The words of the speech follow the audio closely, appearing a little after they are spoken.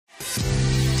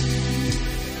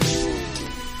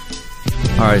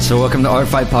All right, so welcome to Art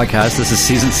Fight Podcast. This is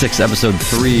season 6, episode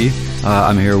 3.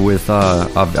 I'm here with,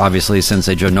 obviously,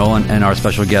 Sensei Joe Nolan and our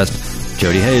special guest,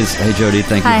 Jody Hayes. Hey, Jody,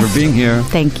 thank you for being here.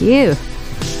 Thank you.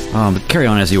 Carry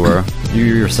on as you were.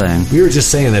 You were saying. We were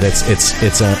just saying that it's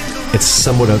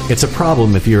a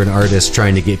problem if you're an artist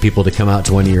trying to get people to come out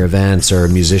to one of your events, or a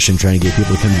musician trying to get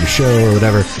people to come to your show or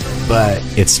whatever. But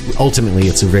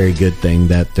it's a very good thing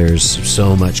that there's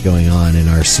so much going on in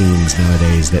our scenes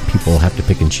nowadays that people have to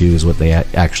pick and choose what they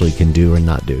actually can do or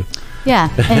not do. Yeah,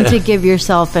 and to give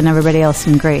yourself and everybody else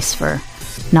some grace for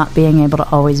not being able to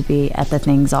always be at the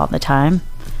things all the time.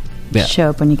 Yeah. Show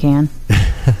up when you can.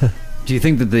 Do you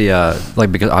think that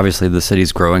because obviously the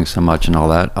city's growing so much and all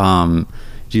that,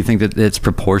 do you think that it's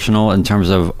proportional in terms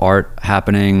of art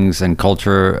happenings and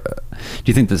culture? Do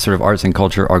you think that sort of arts and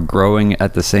culture are growing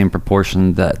at the same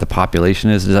proportion that the population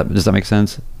is? Does that make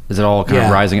sense? Is it all kind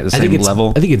of rising at the same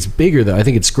level? I think it's bigger though. I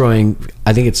think it's growing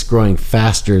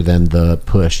faster than the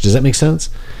push. Does that make sense?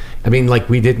 I mean, like,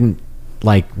 we didn't,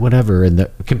 like, whatever,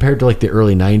 compared to like the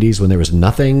early 90s when there was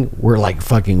nothing, we're like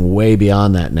fucking way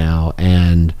beyond that now.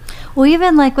 And well,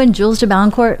 even like when Jules de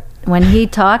Balancourt, when he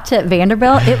talked at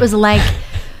Vanderbilt, it was like,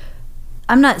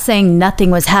 I'm not saying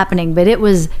nothing was happening, but it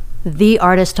was the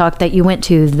artist talk that you went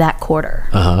to that quarter.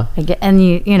 And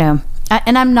you know,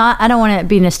 I don't want to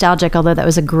be nostalgic, although that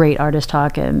was a great artist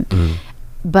talk.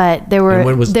 But tell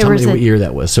me what year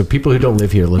that was. So people who don't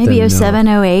live here, maybe 07,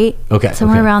 08. Okay.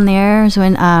 Somewhere around there is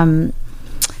when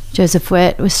Joseph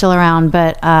Witt was still around.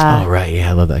 But oh, right. Yeah,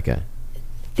 I love that guy.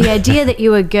 The idea that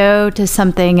you would go to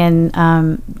something and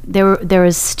there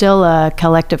was still a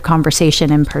collective conversation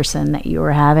in person that you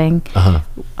were having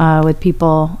with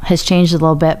people has changed a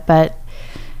little bit. But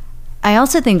I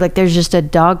also think like there's just a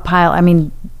dog pile. I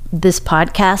mean, this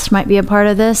podcast might be a part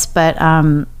of this, but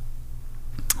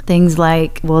things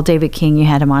like, well, David King, you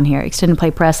had him on here, Extended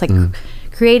Play Press, like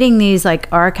creating these like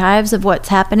archives of what's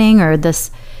happening, or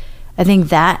this, I think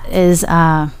that is,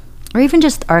 or even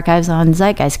just archives on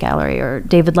Zeitgeist Gallery, or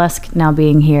David Lusk now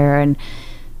being here. And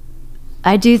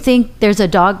I do think there's a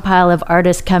dog pile of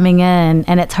artists coming in,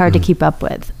 and it's hard to keep up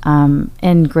with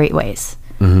in great ways.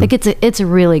 Like it's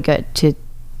really good to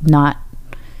not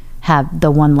have the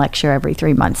one lecture every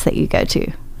 3 months that you go to.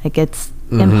 Like it's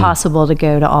impossible to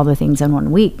go to all the things in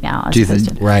 1 week now. Do you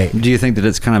think that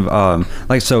it's kind of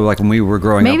like when we were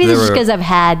growing up? Maybe this is because I've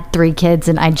had 3 kids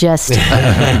and I just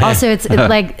also it's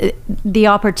like the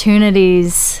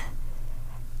opportunities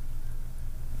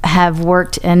have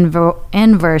worked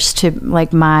inverse to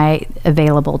like my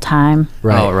available time.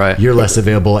 Right. Oh, right. You're less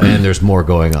available and there's more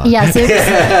going on. Yes.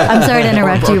 I'm sorry to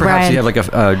interrupt you, perhaps Brian. You have like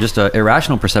just an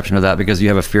irrational perception of that because you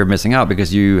have a fear of missing out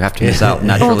because you have to miss out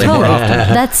naturally more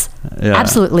often. That's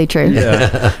absolutely true.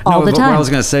 Yeah. All the time. What I was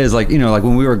going to say is like, you know, like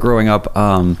when we were growing up,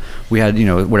 we had,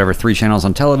 3 channels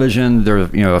on television. There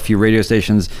were, a few radio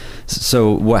stations.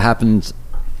 So what happened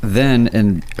then,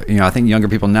 and I think younger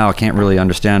people now can't really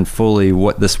understand fully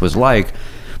what this was like,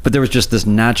 but there was just this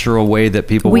natural way that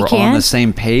people were on the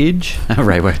same page.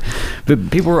 Right. But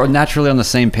people were naturally on the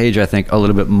same page, I think, a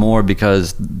little bit more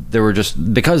because there were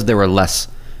less.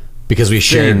 Because we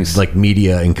shared like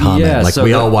media in common. Yeah, like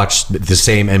we all watched the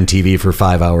same MTV for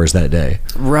 5 hours that day.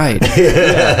 Right.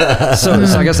 Yeah. So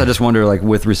I guess I just wonder, like,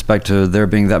 with respect to there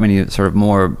being that many sort of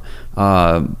more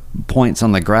points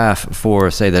on the graph for,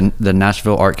 say, the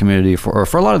Nashville art community, or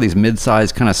for a lot of these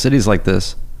mid-sized kind of cities like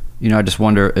this, I just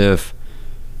wonder if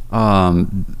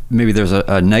maybe there's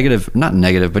a negative, not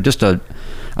negative, but just a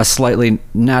slightly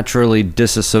naturally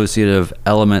disassociative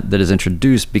element that is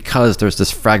introduced because there's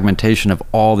this fragmentation of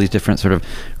all these different sort of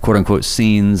quote-unquote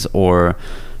scenes or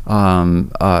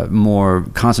more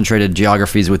concentrated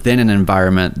geographies within an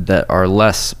environment that are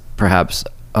less perhaps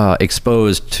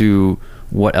exposed to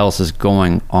what else is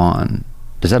going on.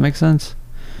 Does that make sense?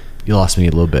 You lost me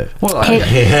a little bit. Well,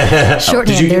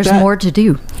 shorthand, there's more to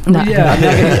do. No.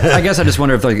 Yeah, I guess I just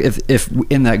wonder if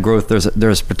in that growth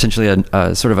there's potentially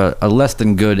a sort of a less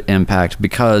than good impact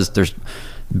because there's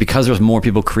more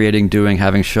people creating, doing,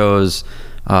 having shows,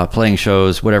 playing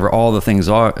shows, whatever all the things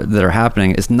are that are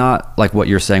happening. It's not like what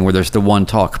you're saying where there's the one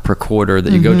talk per quarter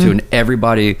that you go to and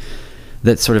everybody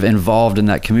that's sort of involved in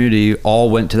that community all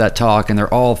went to that talk and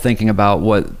they're all thinking about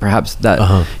what perhaps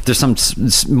that there's some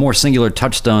more singular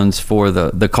touchstones for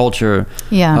the culture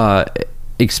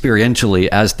experientially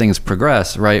as things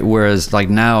progress, right? Whereas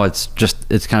like now it's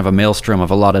kind of a maelstrom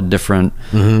of a lot of different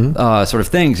sort of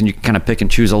things, and you can kind of pick and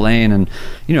choose a lane. And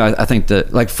I think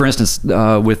that, like, for instance,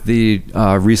 with the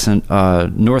recent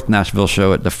North Nashville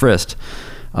show at the Frist,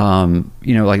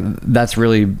 like that's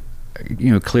really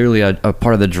clearly a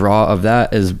part of the draw of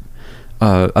that is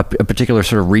a particular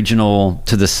sort of regional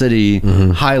to the city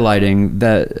highlighting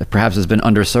that perhaps has been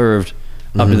underserved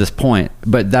up to this point.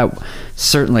 But that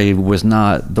certainly was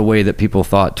not the way that people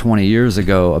thought 20 years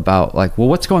ago about, like, well,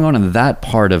 what's going on in that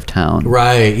part of town?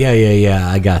 Right. Yeah.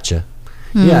 I gotcha.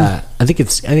 Yeah. I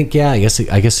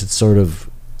guess it's sort of,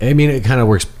 I mean, it kind of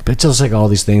works. It's just like all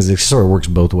these things. It sort of works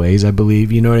both ways, I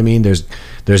believe. You know what I mean? There's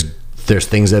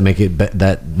things that make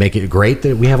it great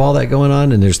that we have all that going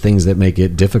on, and there's things that make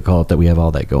it difficult that we have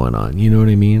all that going on. You know what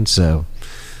I mean? So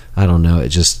I don't know.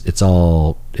 It's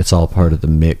all part of the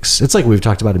mix. It's like we've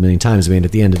talked about a million times. I mean,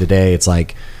 at the end of the day, it's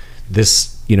like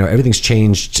this. You know, everything's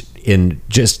changed.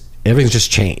 Everything's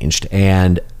just changed,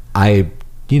 and I,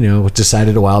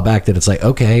 decided a while back that it's like,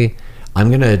 okay, I'm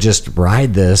going to just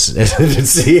ride this and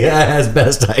see it as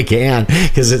best I can,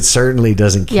 because it certainly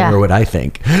doesn't care what I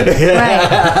think.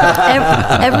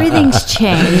 Right. Everything's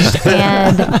changed,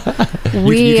 and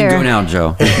you can go now,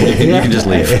 Joe. You can just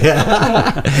leave.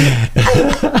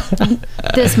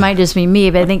 This might just be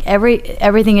me, but I think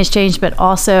everything has changed, but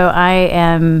also I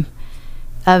am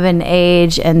of an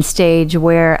age and stage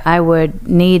where I would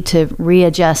need to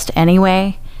readjust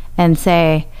anyway and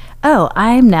say, oh,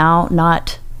 I'm now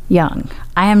not young.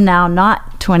 I am now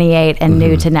not 28 and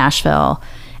new to Nashville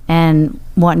and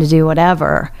wanting to do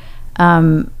whatever.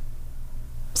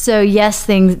 So yes,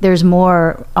 there's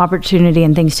more opportunity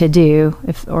and things to do,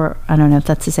 or I don't know if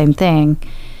that's the same thing.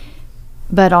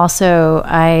 But also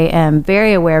I am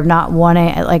very aware of not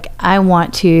wanting, like, I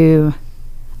have to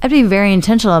be very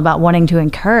intentional about wanting to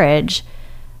encourage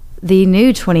the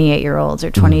new 28-year-olds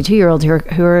or 22-year-olds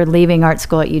who are leaving art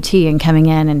school at UT and coming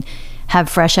in and have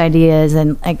fresh ideas.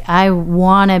 And like, I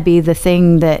want to be the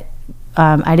thing that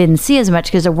I didn't see as much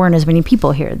because there weren't as many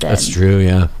people here then. That's true,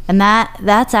 yeah. And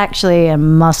that's actually a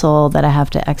muscle that I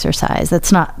have to exercise.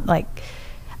 That's not like,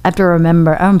 I have to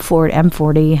remember I'm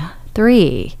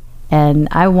 43 and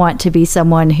I want to be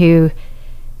someone who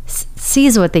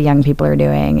sees what the young people are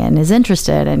doing and is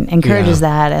interested and encourages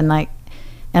that,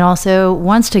 and also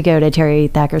wants to go to Terry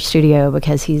Thacker's studio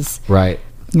because he's right.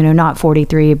 Not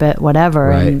 43, but whatever,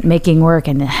 and making work,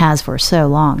 and it has for so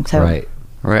long. So right.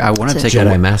 I want to take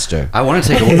Jedi Master. I want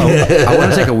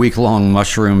to take a week-long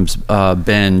mushrooms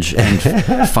binge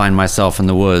and find myself in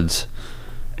the woods.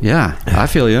 Yeah, I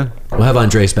feel you. We'll have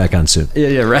Andres back on soon.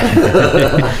 Yeah, right.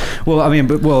 Well, I mean,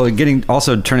 turning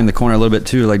the corner a little bit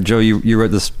too. Like, Joe, you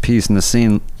wrote this piece in The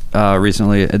Scene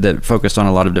recently that focused on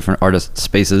a lot of different artist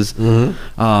spaces. And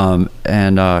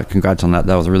congrats on that.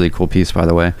 That was a really cool piece, by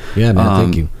the way. Yeah, man,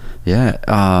 thank you. Yeah.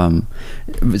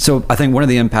 So I think one of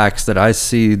the impacts that I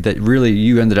see that really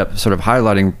you ended up sort of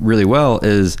highlighting really well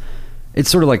is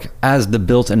it's sort of like as the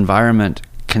built environment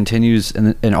continues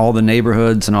in all the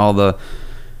neighborhoods and all the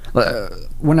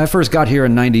when I first got here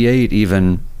in 98,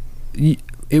 even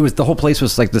it was, the whole place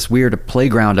was like this weird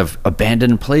playground of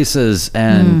abandoned places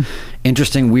and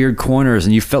interesting weird corners,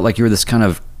 and you felt like you were this kind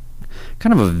of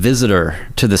a visitor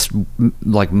to this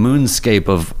like moonscape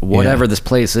of whatever this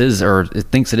place is or it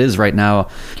thinks it is right now.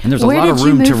 And there's a lot of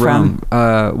room to roam.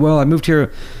 Well, I moved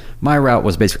here. My route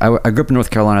was basically, I grew up in North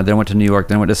Carolina, then I went to New York,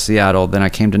 then I went to Seattle, then I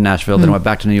came to Nashville, then I went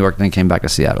back to New York, then came back to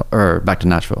Seattle, or back to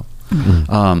Nashville.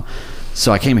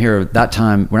 So I came here that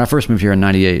time, when I first moved here in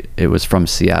 98, it was from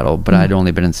Seattle, but I'd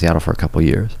only been in Seattle for a couple of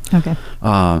years. Okay.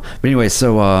 But anyway,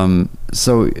 so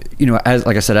as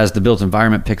like I said, as the built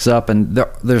environment picks up and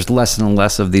there's less and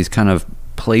less of these kind of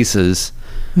places,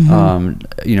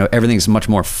 everything's much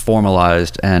more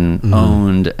formalized and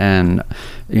owned, and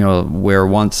where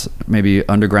once maybe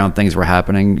underground things were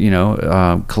happening,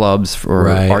 clubs or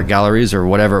art galleries or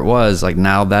whatever it was, like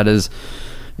now that is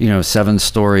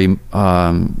 7-story condos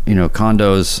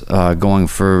going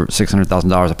for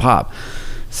 $600,000 a pop.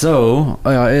 So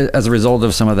as a result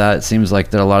of some of that, it seems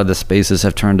like that a lot of the spaces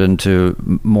have turned into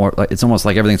more like, it's almost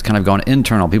like everything's kind of gone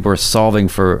internal. People are solving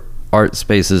for art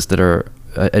spaces that are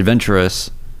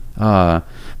adventurous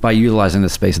by utilizing the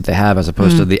space that they have as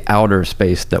opposed to the outer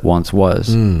space that once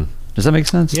was. Does that make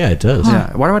sense? Yeah, it does.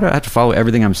 Yeah. Why do I have to follow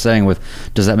everything I'm saying with,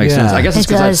 does that make sense? I guess it's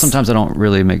because sometimes I don't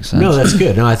really make sense. No, that's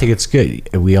good. No, I think it's good.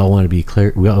 We all want to be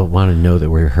clear. We all want to know that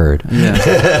we're heard. Yeah.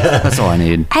 That's all I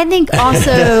need. I think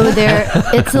also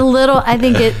it's a little, I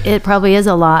think it probably is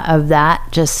a lot of that,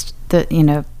 just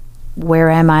the, where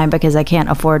am I? Because I can't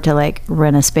afford to like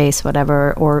rent a space,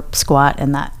 whatever, or squat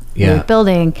in that weird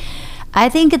building. I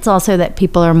think it's also that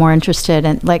people are more interested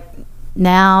in, like,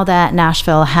 now that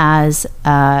Nashville has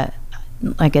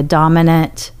like a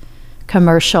dominant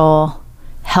commercial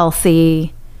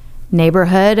healthy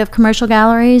neighborhood of commercial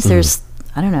galleries, there's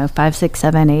I don't know 5, 6,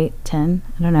 7, 8, 10,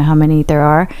 I don't know how many there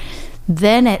are,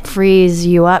 then it frees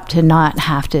you up to not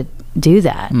have to do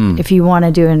that. If you want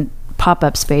to do a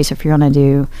pop-up space, or if you want to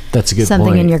do That's a good something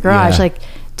point. in your garage, Yeah. like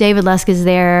David Lusk is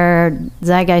there,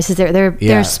 Zeitgeist is there.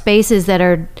 There's spaces that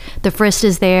are, the Frist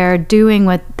is there doing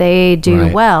what they do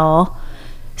Right. well.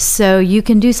 So you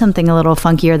can do something a little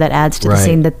funkier that adds to the Right.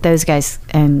 scene that those guys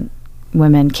and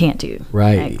women can't do.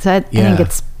 Right. Like, so I Yeah. think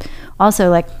it's also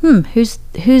like, who's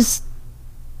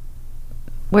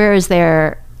where's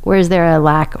there a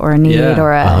lack or a need Yeah.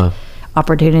 or a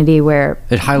opportunity where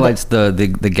It highlights the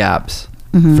gaps.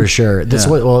 For sure. That's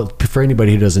Yeah. what, well, for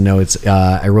anybody who doesn't know, it's,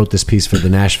 I wrote this piece for the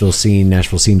Nashville Scene,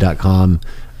 NashvilleScene.com.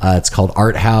 It's called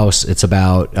Art House. It's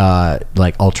about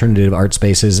like alternative art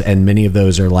spaces, and many of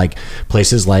those are like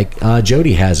places like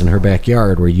Jody has in her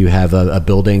backyard, where you have a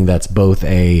building that's both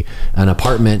an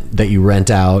apartment that you rent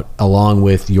out along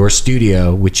with your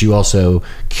studio, which you also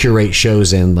curate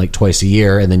shows in like twice a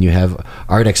year, and then you have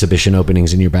art exhibition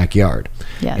openings in your backyard.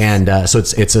 Yes. And so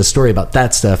it's a story about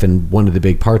that stuff, and one of the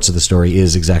big parts of the story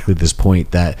is exactly this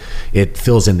point that it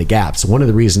fills in the gaps. One of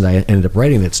the reasons I ended up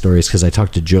writing that story is because I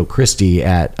talked to Joe Christie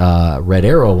at Red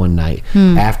Arrow one night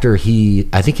after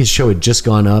I think his show had just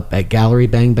gone up at Gallery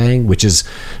Bang Bang, which is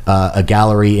a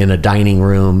gallery in a dining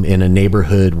room in a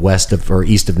neighborhood west of or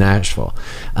east of Nashville,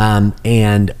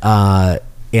 and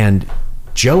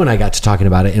Joe and I got to talking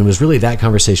about it, and it was really that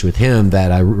conversation with him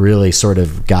that I really sort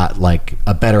of got like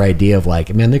a better idea of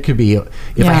like, man, there could be,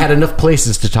 if I had enough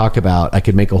places to talk about, I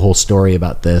could make a whole story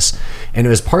about this. And it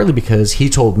was partly because he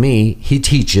told me he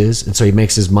teaches, and so he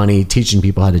makes his money teaching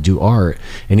people how to do art.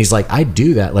 And he's like, I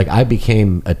do that. Like, I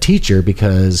became a teacher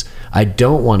because I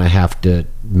don't want to have to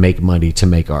make money to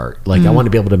make art. Like, I want to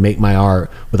be able to make my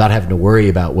art without having to worry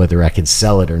about whether I can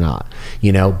sell it or not,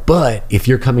 you know. But if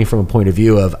you're coming from a point of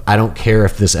view of, I don't care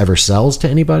if this ever sells to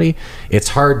anybody, it's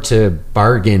hard to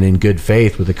bargain in good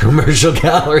faith with a commercial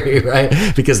gallery, right?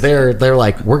 Because they're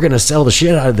like, we're gonna sell the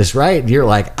shit out of this, right? And you're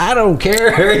like, I don't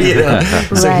care, you know.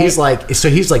 So Right. he's like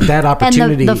that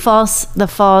opportunity. and the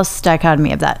false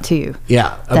dichotomy of that too.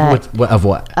 Yeah. That- Of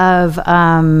what? Of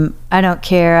I don't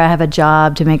care. I have a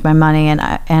job to make my money, and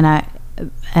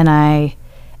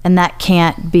that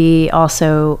can't be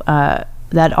also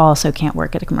that also can't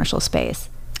work at a commercial space.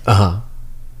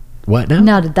 What now?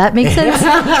 Now, did that make sense?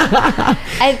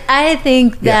 I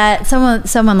think that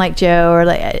someone like Joe, or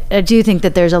like, I do think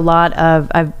that there's a lot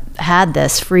of, I've had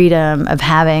this freedom of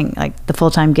having like the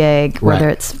full-time gig, whether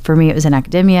Right. it's, for me, it was in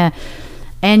academia,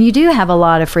 and you do have a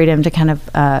lot of freedom to kind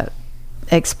of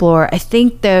explore. I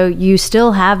think though, you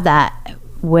still have that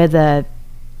with a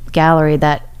gallery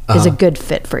that is a good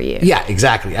fit for you. Yeah,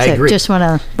 exactly. I So agree. just want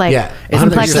to like It's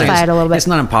not- complexify it a little bit. It's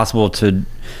not impossible to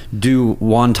do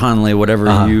wantonly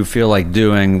whatever you feel like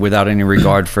doing without any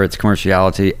regard for its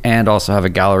commerciality, and also have a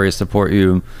gallery support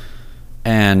you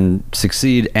and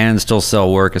succeed and still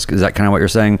sell work. Is that kind of what you're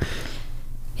saying?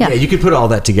 Yeah. You could put all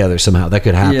that together somehow. That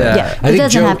could happen. Yeah. Yeah, I it think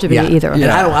doesn't have to be either. And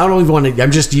I don't even want to. I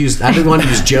didn't want to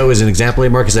use Joe as an example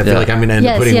anymore because I feel like I'm going to end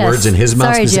up Yes, putting yes. words in his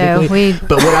mouth Sorry, Joe. specifically.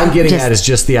 But what I'm getting at is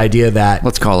just the idea that,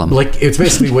 Let's call him. like, it's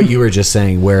basically what you were just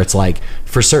saying, where it's like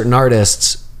for certain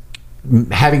artists,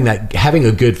 having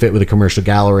a good fit with a commercial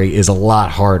gallery is a lot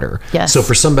harder. Yes. So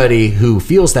for somebody who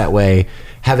feels that way,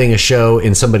 having a show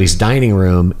in somebody's dining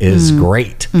room is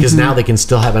great because now they can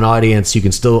still have an audience. You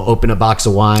can still open a box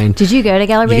of wine. Did you go to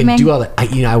Gallery You can Bang do Bang? all that.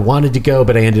 I wanted to go,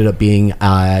 but I ended up being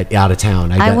out of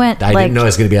town. I didn't know I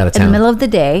was going to be out of town. in the middle of the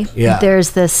day. Yeah.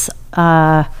 There's this.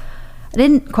 I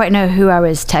didn't quite know who I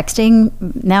was texting.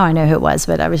 Now I know who it was,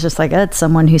 but I was just like, it's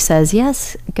someone who says,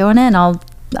 yes, going in.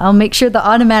 I'll make sure the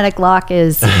automatic lock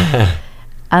is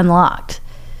unlocked.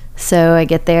 So I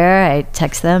get there, I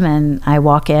text them, and I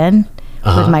walk in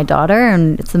with my daughter,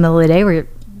 and it's the middle of the day where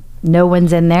no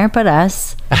one's in there but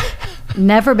us.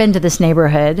 Never been to this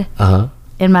neighborhood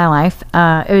in my life.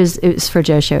 It was for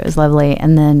Joe's show. It was lovely.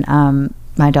 And then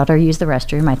my daughter used the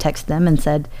restroom. I texted them and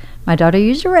said, my daughter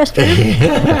used the restroom.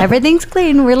 Everything's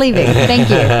clean. We're leaving. Thank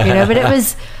you. You know, but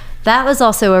that was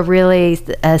also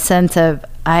a sense of,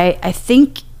 I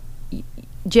think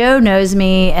Joe knows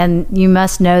me, and you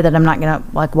must know that I'm not going to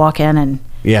like walk in and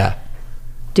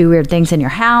do weird things in your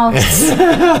house.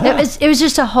 It was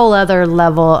just a whole other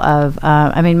level of,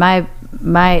 I mean,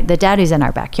 the daddy's in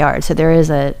our backyard. So there is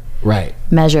a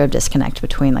measure of disconnect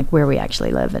between like where we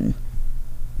actually live and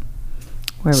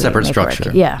where Separate we make structure.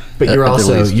 Work. Yeah. But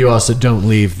you also don't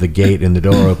leave the gate and the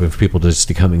door open for people just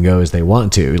to come and go as they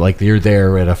want to. Like, you're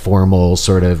there at a formal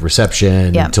sort of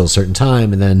reception until a certain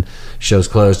time, and then show's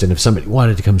closed. And if somebody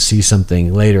wanted to come see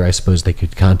something later, I suppose they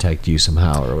could contact you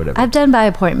somehow or whatever. I've done by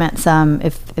appointment some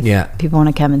if people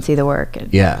want to come and see the work.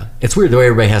 Yeah, it's weird the way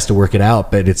everybody has to work it out,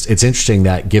 but it's interesting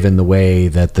that given the way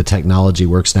that the technology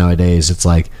works nowadays, it's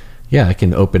like Yeah, I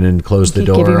can open and close the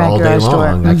Give you door my all day garage door.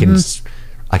 long.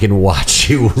 I can watch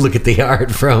you look at the art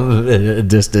from a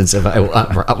distance if I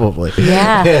want, probably.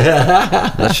 Yeah.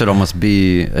 That should almost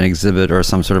be an exhibit or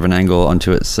some sort of an angle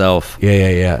unto itself.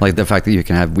 Yeah. Like the fact that you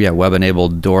can have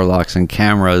web-enabled door locks and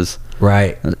cameras.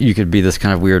 Right. You could be this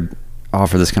kind of weird,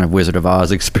 offer this kind of Wizard of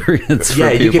Oz experience.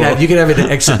 Yeah, for you people. could have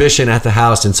an exhibition at the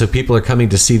house, and so people are coming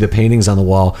to see the paintings on the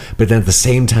wall. But then at the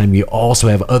same time, you also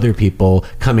have other people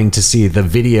coming to see the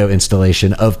video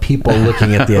installation of people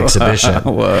looking at the exhibition.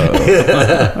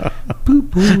 Whoa.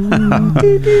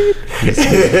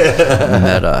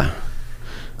 Meta.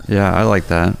 Yeah, I like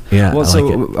that. Yeah, well, I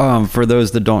like for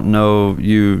those that don't know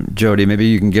you, Jody, maybe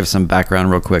you can give some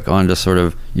background real quick on just sort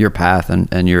of your path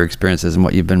and your experiences and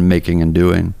what you've been making and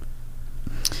doing.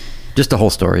 Just the whole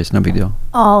story. It's no big deal.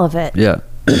 All of it. Yeah.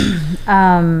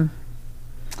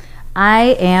 I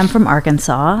am from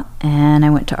Arkansas, and I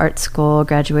went to art school,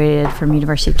 graduated from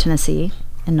University of Tennessee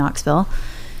in Knoxville.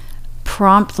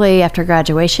 Promptly after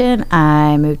graduation,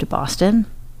 I moved to Boston,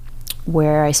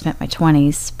 where I spent my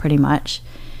 20s pretty much,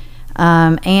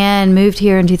 and moved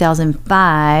here in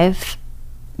 2005,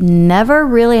 never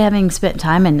really having spent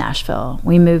time in Nashville.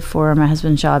 We moved for my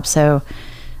husband's job, so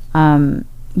we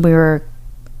were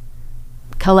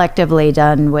collectively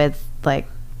done with like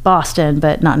Boston,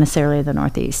 but not necessarily the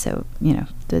Northeast. So, you know,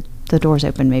 the door's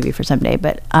open maybe for someday.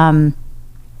 But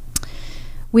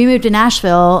we moved to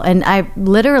Nashville, and I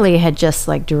literally had just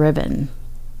like driven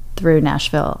through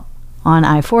Nashville on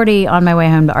I-40 on my way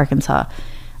home to Arkansas,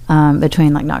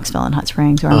 between like Knoxville and Hot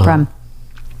Springs, where I'm from.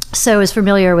 So I was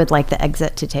familiar with like the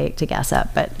exit to take to gas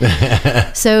up. But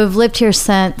so I've lived here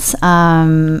since,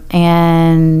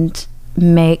 and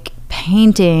make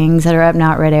paintings that are up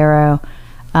now at Red Arrow,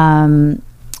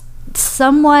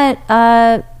 somewhat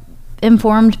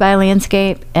informed by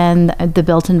landscape and the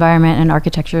built environment and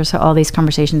architecture, so all these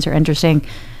conversations are interesting.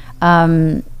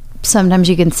 Sometimes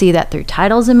you can see that through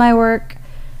titles in my work,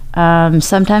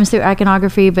 sometimes through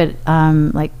iconography, but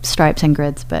like stripes and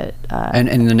grids. But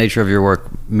and the nature of your work,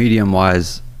 medium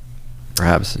wise,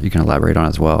 perhaps you can elaborate on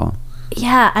as well.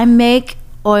 Yeah, I make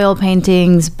oil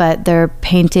paintings, but they're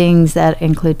paintings that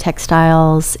include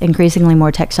textiles, increasingly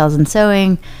more textiles and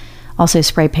sewing, also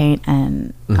spray paint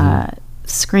and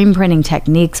screen printing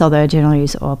techniques, although I generally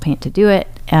use oil paint to do it,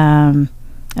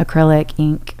 acrylic,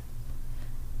 ink.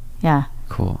 Yeah.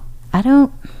 Cool.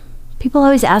 People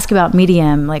always ask about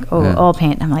medium, like, oil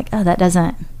paint. I'm like, oh, that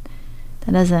doesn't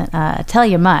tell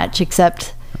you much,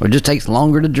 except It just takes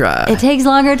longer to dry. it takes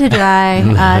longer to dry.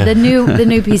 The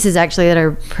new pieces actually that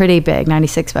are pretty big,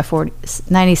 96 by 40,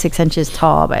 96 inches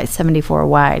tall by 74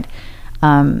 wide.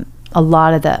 A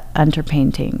lot of the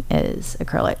underpainting is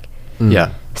acrylic.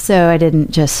 Yeah. So I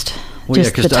didn't just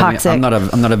the toxic. I'm not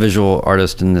a visual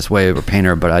artist in this way or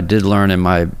painter, but I did learn in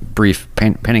my brief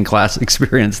painting class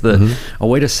experience that a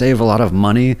way to save a lot of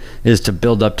money is to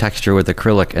build up texture with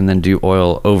acrylic and then do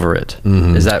oil over it.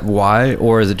 Is that why,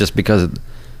 or is it just because?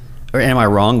 Or am I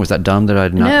wrong? Was that dumb? Did I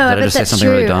not? No, did I but just say that's something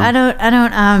true. really dumb?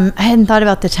 I hadn't thought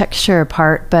about the texture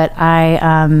part, but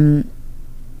I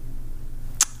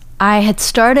had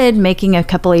started making a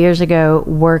couple of years ago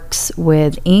works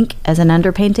with ink as an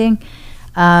underpainting,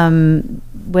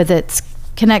 with its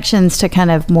connections to kind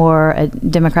of more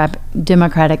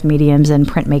democratic mediums and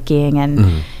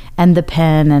printmaking and the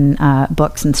pen and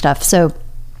books and stuff. So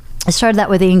I started that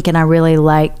with ink, and I really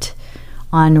liked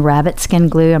on rabbit skin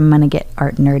glue. I'm going to get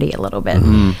art nerdy a little bit.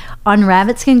 On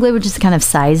rabbit skin glue, which is kind of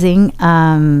sizing,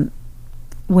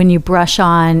 when you brush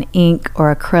on ink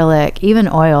or acrylic, even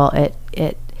oil,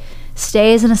 it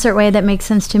stays in a certain way that makes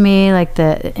sense to me. Like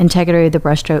the integrity of the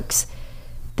brush strokes,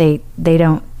 they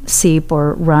don't seep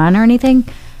or run or anything.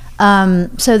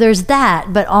 So there's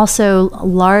that, but also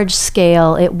large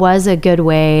scale, it was a good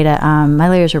way to, my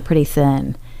layers were pretty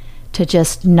thin, to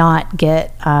just not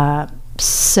get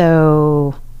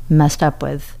so messed up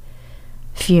with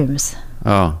fumes.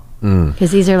 Oh.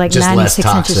 Because these are like Just 96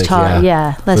 less inches toxic, tall.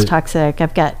 yeah. Less toxic.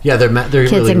 I've got Yeah, they're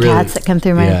kids really, and really, cats that come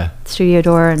through my studio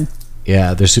door, and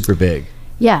yeah, they're super big.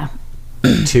 yeah.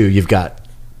 Too, you've got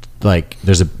like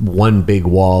there's one big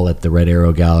wall at the Red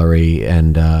Arrow Gallery,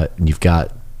 and you've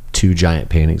got 2 giant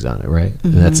paintings on it, right?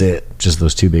 And that's it. Just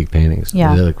those 2 big paintings.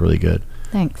 Yeah. They look really good.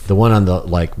 Thanks. The one on the,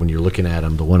 like when you're looking at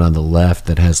them, the one on the left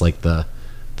that has like the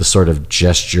sort of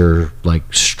gesture like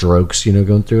strokes, you know,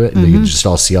 going through it, and you can just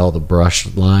all see all the brush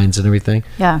lines and everything.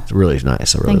 Yeah. It's really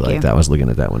nice. I really Thank like you. that. I was looking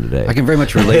at that one today. I can very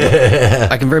much relate.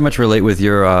 I can very much relate with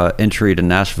your entry to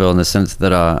Nashville in the sense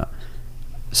that.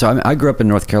 So I grew up in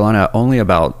North Carolina, only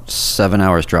about 7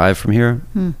 hours drive from here.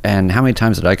 And how many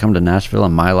times did I come to Nashville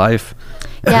in my life?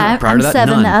 Yeah, Prior I'm to that,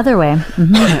 7 none. the other way.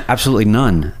 Mhm. Absolutely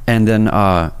none. And then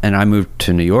and I moved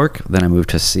to New York, then I moved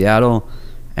to Seattle,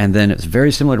 and then it's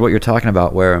very similar to what you're talking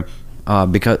about, where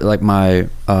because like my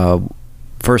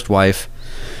first wife,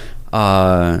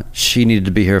 she needed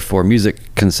to be here for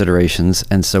music considerations,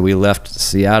 and so we left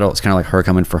Seattle. It's kind of like her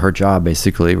coming for her job,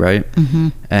 basically, right?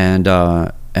 And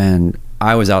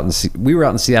I was out we were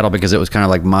out in Seattle because it was kind of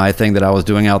like my thing that I was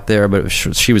doing out there, but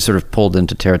she was sort of pulled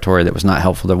into territory that was not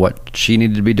helpful to what she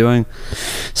needed to be doing.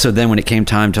 So then when it came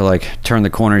time to like turn the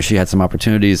corner, she had some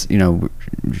opportunities, you know,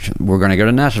 we're going to go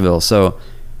to Nashville. So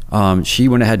she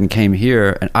went ahead and came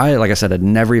here, and I, like I said, had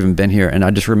never even been here. And I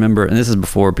just remember, and this is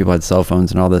before people had cell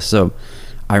phones and all this. So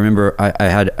I remember I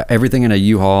had everything in a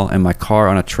U-Haul and my car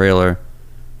on a trailer,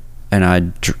 and I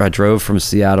drove from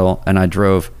Seattle, and I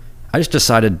just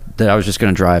decided that I was just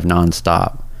going to drive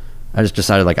nonstop. I just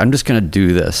decided, like, I'm just going to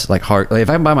do this. Like, if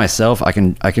I'm by myself, I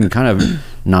can kind of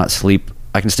not sleep.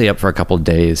 I can stay up for a couple of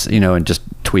days, you know, and just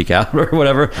tweak out or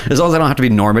whatever. As long as I don't have to be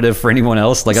normative for anyone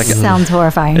else. Like, Sounds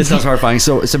horrifying. It sounds horrifying.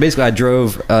 So basically, I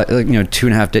drove,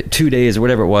 2 days or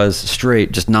whatever it was,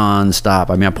 straight, just nonstop.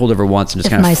 I mean, I pulled over once and just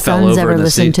kind of fell over. If my sons ever in the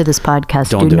listen seat. to this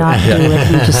podcast, Don't do do it. not do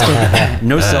what you just did.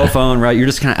 No cell phone, right? You're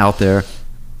just kind of out there.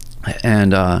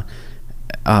 And well,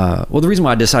 the reason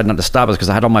why I decided not to stop is because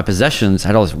I had all my possessions, I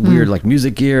had all this weird like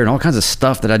music gear and all kinds of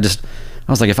stuff that I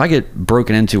was like, if I get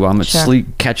broken into while I'm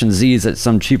asleep catching Z's at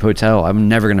some cheap hotel, I'm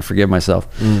never going to forgive myself.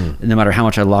 No matter how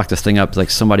much I lock this thing up, like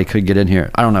somebody could get in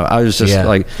here. I don't know. I was just so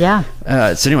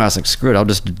anyway, I was like, screw it, I'll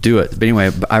just do it. But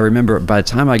anyway, I remember by the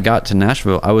time I got to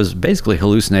Nashville, I was basically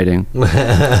hallucinating.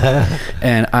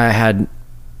 And I had,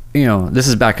 you know, this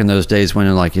is back in those days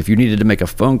when, like, if you needed to make a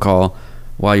phone call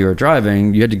while you were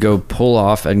driving, you had to go pull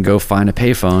off and go find a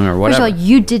payphone or whatever. First of all,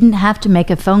 you didn't have to make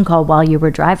a phone call while you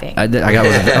were driving.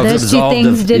 Those two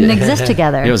things didn't exist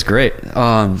together. It was great.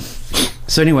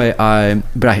 So anyway,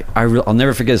 I'll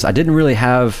never forget this. I didn't really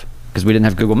have, because we didn't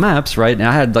have Google Maps, right? And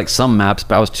I had like some maps,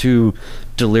 but I was too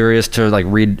delirious to like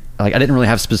read. Like, I didn't really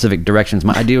have specific directions.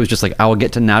 My idea was just like, I will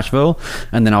get to Nashville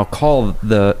and then I'll call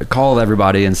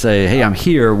everybody and say, hey, I'm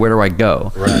here. Where do I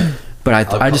go? Right. But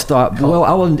I just thought, well,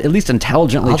 I will at least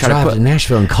intelligently try drive to put to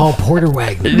Nashville and call Porter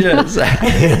Wagner. Yes.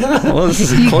 Well, this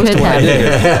is close to what I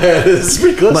did. This is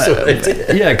pretty close to what I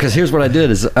did. Yeah, because here's what I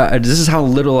did is this is how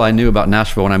little I knew about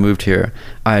Nashville when I moved here.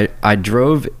 I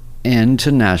drove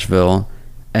into Nashville,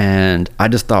 and I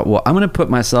just thought, well, I'm going to put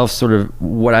myself sort of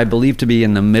what I believe to be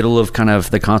in the middle of kind of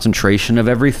the concentration of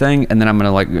everything, and then I'm going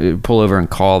to like pull over and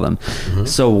call them.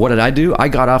 So what did I do? I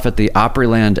got off at the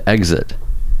Opryland exit.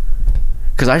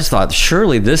 Because I just thought,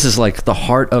 surely this is like the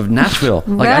heart of Nashville.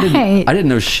 Like I didn't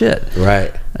know shit.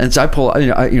 Right. And so I pull,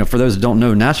 for those that don't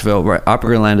know Nashville, right,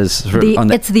 Opryland is sort of on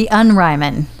the, it's the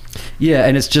Unryman. Yeah,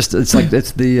 and it's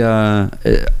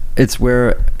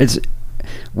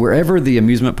wherever the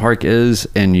amusement park is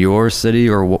in your city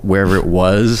or wherever it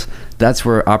was. That's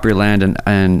where Opryland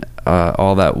and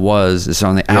all that was. It's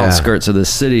on the outskirts of the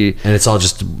city, and it's all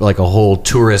just like a whole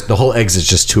tourist. The whole exit's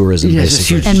just tourism,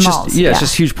 basically. It's huge, and malls. It's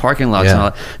just huge parking lots. And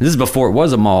all that. And this is before it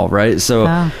was a mall, right? So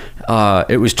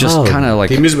it was just kind of like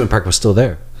the amusement park was still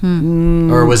there,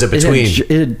 or was it between?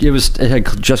 It had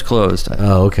just closed.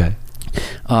 Oh, okay.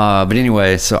 But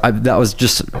anyway, so I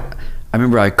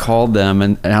remember I called them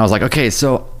and I was like, okay,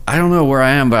 so I don't know where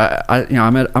I am, but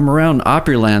I'm around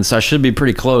Opryland, so I should be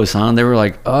pretty close, huh? And they were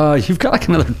like, you've got like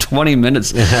another 20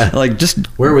 minutes. Like, just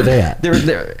where were they at?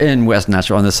 They're in West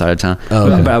Nashville on this side of town.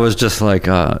 Oh, okay. But I was just like,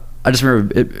 I just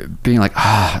remember it being like,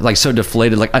 like so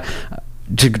deflated, like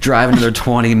to drive another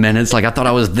 20 minutes. Like I thought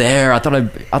I was there. I thought I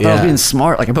was being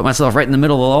smart. Like I put myself right in the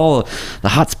middle of all the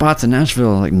hot spots in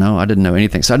Nashville. Like, no, I didn't know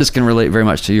anything. So I just can relate very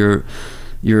much to your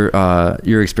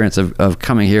experience of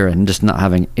coming here and just not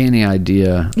having any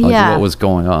idea what was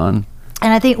going on.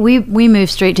 And I think we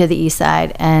moved straight to the east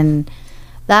side, and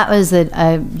that was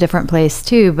a different place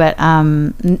too, but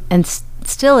and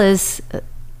still is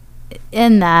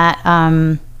in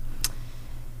that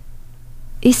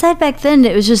east side back then.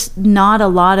 It was just not a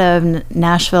lot of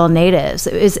Nashville natives.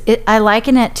 I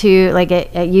liken it to like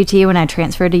at UT when I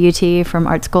transferred to UT from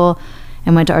art school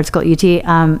and went to art school at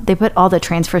UT. They put all the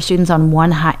transfer students on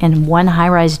one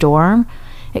high-rise dorm.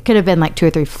 It could have been like 2 or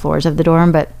 3 floors of the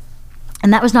dorm,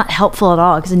 and that was not helpful at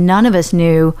all because none of us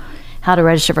knew how to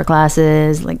register for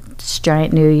classes, like this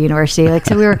giant new university. Like,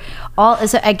 so we were all,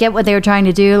 so I get what they were trying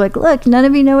to do. Like, look, none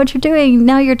of you know what you're doing.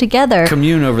 Now you're together.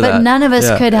 Commune over that. But none of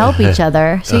us could help each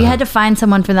other. So you had to find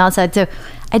someone from the outside. So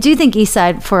I do think East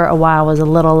Side for a while was a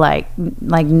little like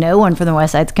no one from the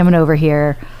West Side's coming over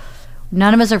here.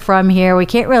 None of us are from here. We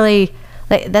can't really,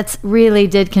 like that's really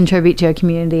did contribute to a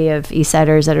community of East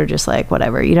Siders that are just like,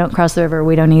 whatever, you don't cross the river,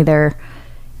 we don't either,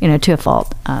 to a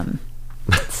fault.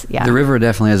 Yeah. The river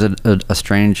definitely has a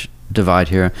strange divide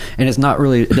here, and it's not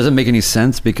really, it doesn't make any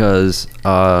sense because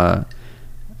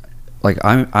like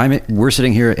we're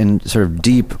sitting here in sort of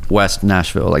deep West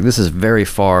Nashville. Like this is very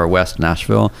far West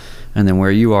Nashville, and then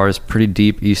where you are is pretty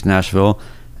deep East Nashville,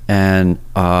 and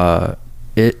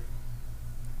it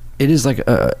is like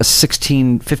a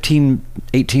 16, 15,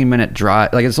 18 minute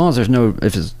drive. Like as long as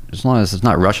as long as it's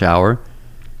not rush hour,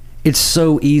 it's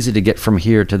so easy to get from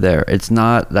here to there. It's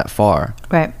not that far.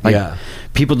 Right. Like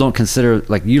people don't consider,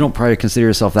 like you don't probably consider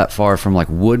yourself that far from like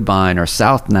Woodbine or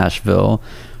South Nashville,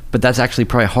 but that's actually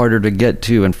probably harder to get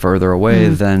to and further away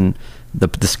than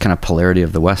this kind of polarity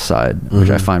of the West Side, which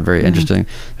I find very interesting.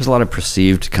 There's a lot of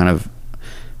perceived kind of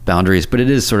boundaries, but it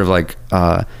is sort of like,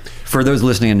 for those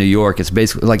listening in New York, it's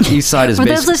basically like East Side is For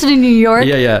those listening in New York,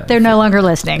 they're no longer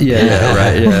listening.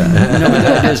 Right. No, but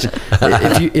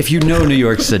that is, if you know New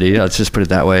York City, let's just put it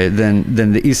that way, then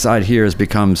the East Side here has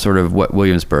become sort of what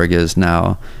Williamsburg is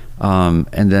now.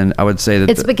 And then I would say that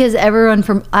it's because everyone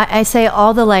from I say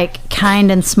all the like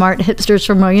kind and smart hipsters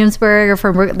from Williamsburg or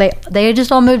from they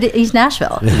just all moved to East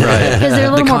Nashville, right? Because they're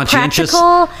a little more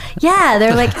practical. Yeah,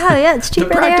 they're like, oh yeah, it's cheaper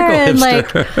there, and like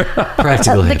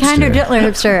practical the hipster. kinder, gentler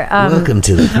hipster. Welcome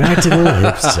to the practical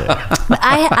hipster. But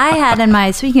I had in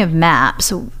my, speaking of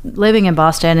maps, living in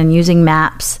Boston and using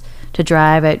maps to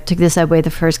drive. I took the subway the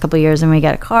first couple of years, and we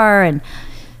got a car and.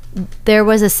 There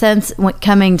was a sense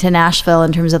coming to Nashville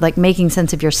in terms of like making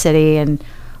sense of your city and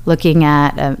looking at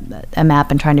a map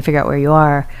and trying to figure out where you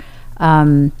are.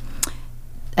 I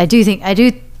do think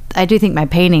my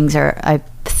paintings are. I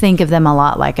think of them a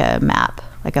lot like a map,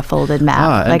 like a folded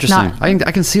map. Like interesting.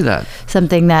 I can see that.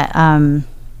 Something that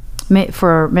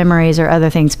for memories or other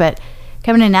things. But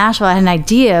coming to Nashville, I had an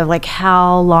idea of like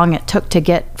how long it took to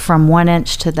get from 1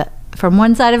 inch from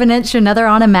one side of an inch to another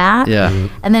on a map. Yeah.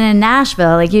 And then in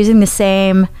Nashville, like using the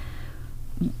same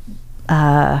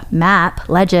map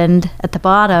legend at the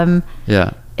bottom.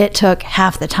 Yeah. It took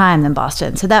half the time than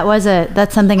Boston. So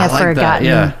that's something I've forgotten.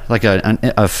 Yeah. Like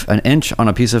an inch on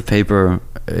a piece of paper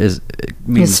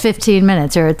means 15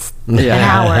 minutes or it's an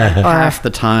hour. Or half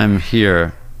the time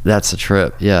here. That's a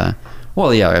trip. Yeah.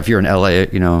 Well, yeah. If you're in LA,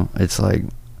 it's like,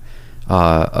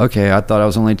 okay, I thought I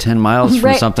was only 10 miles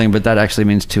from something, but that actually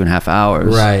means 2.5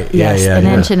 hours. Right. Yes, an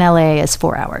inch in LA is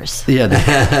 4 hours. Yeah,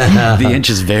 the inch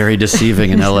is very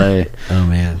deceiving in LA. Oh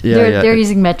man. Yeah, they're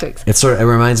using metrics. It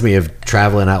reminds me of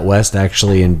traveling out west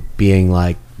actually, and being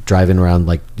like driving around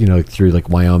like through like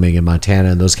Wyoming and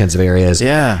Montana and those kinds of areas.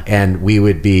 Yeah. And we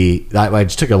would be. I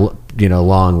just took a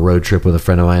long road trip with a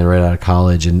friend of mine right out of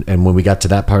college, and when we got to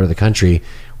that part of the country,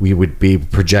 we would be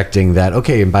projecting that,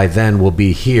 okay, and by then we'll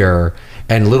be here.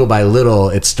 And little by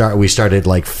little, we started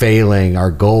like failing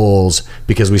our goals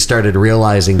because we started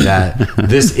realizing that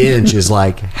this inch is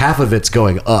like half of it's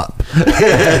going up.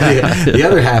 the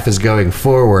other half is going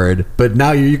forward. But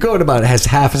now you're going about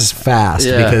half as fast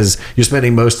because you're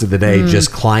spending most of the day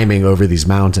just climbing over these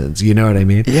mountains. You know what I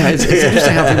mean? Yeah, it's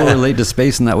interesting how people relate to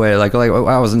space in that way. Like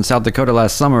I was in South Dakota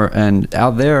last summer, and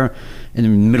out there, in the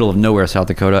middle of nowhere, South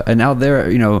Dakota, and out there,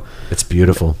 it's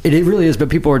beautiful. It really is. But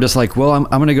people are just like, well, I'm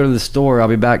going to go to the store. I'll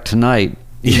be back tonight.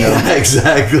 Yeah,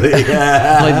 exactly.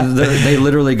 Like they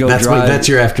literally go drive. That's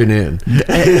your afternoon.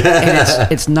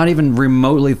 and it's not even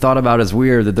remotely thought about as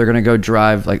weird that they're going to go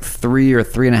drive like 3 or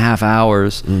 3.5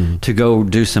 hours to go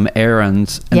do some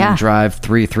errands and then drive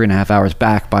 3.5 hours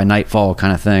back by nightfall,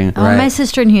 kind of thing. Oh, right. My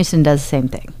sister in Houston does the same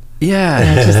thing. Yeah.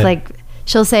 And it's just like,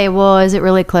 she'll say, well, is it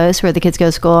really close where the kids go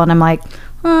to school? And I'm like,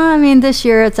 I mean, this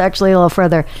year it's actually a little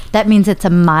further. That means it's a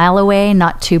mile away,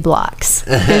 not 2 blocks.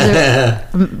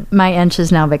 My inch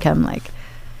has now become like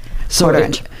quarter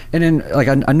inch. And then, like,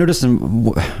 I noticed,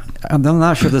 I'm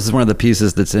not sure if this is one of the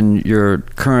pieces that's in your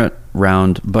current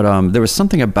round, but there was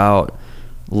something about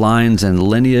lines and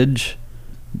lineage.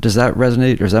 Does that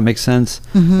resonate, or does that make sense?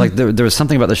 Mm-hmm. Like, there was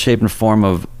something about the shape and form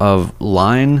of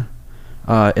line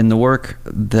in the work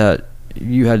that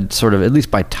you had sort of, at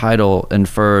least by title,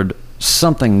 inferred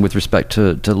something with respect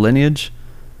to lineage.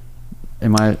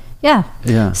 Am I?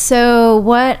 Yeah. So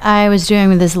what I was doing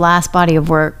with this last body of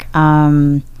work,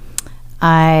 the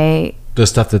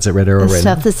stuff that's at Red Arrow right now? The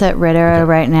stuff that's at Red Arrow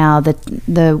right now,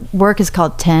 the work is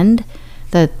called Tend.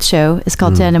 The show is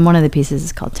called Tend, and one of the pieces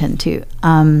is called Tend too.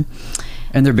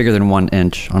 And they're bigger than 1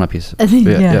 inch on a piece.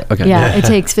 Yeah, okay. Yeah, it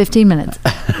takes 15 minutes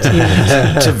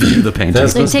to view the painting.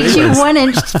 It takes you 1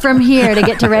 inch from here to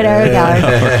get to Red Arrow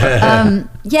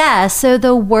Gallery. So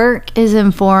the work is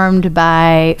informed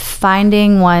by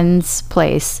finding one's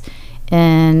place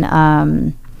in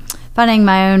finding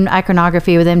my own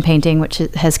iconography within painting, which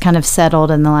has kind of settled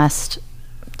in the last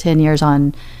 10 years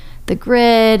on the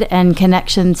grid and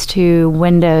connections to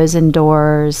windows and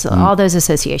doors, all those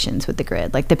associations with the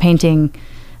grid. Like a painting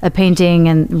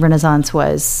in Renaissance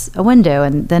was a window,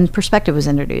 and then perspective was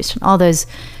introduced, and all those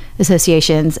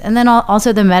associations. And then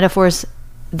also the metaphors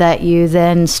that you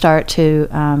then start to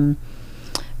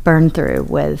burn through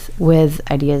with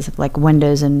ideas of like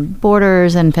windows and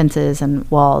borders and fences and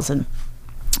walls. And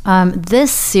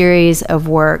this series of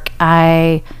work,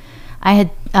 I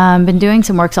had been doing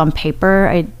some works on paper.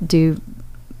 I do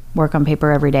work on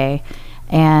paper every day,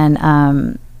 and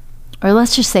or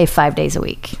let's just say 5 days a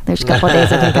week. There's a couple of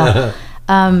days I think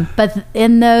off. But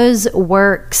in those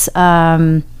works,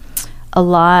 a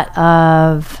lot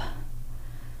of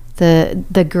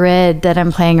the grid that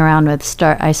I'm playing around with,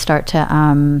 I start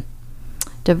to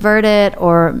divert it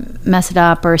or mess it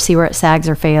up or see where it sags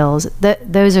or fails.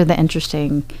 Those are the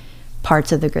interesting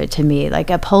parts of the grid to me, like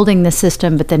upholding the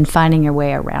system but then finding your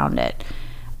way around it.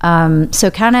 So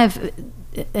kind of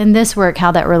in this work,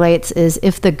 how that relates is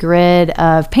if the grid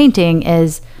of painting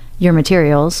is your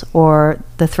materials or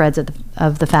the threads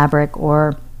of the fabric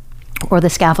or the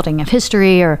scaffolding of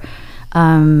history, or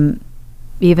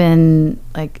even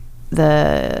like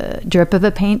the drip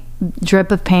of paint,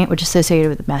 which is associated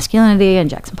with masculinity and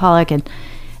Jackson Pollock and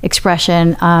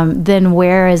expression, then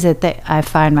where is it that I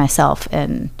find myself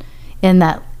in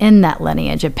that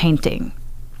lineage of painting?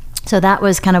 So that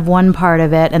was kind of one part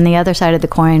of it, and the other side of the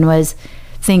coin was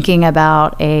thinking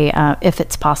about if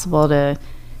it's possible to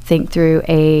think through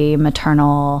a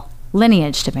maternal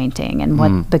lineage to painting, and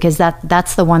what because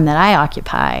that's the one that I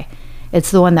occupy.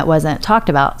 It's the one that wasn't talked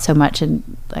about so much in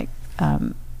like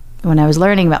when I was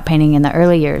learning about painting in the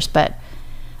early years. But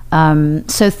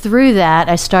so through that,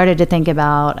 I started to think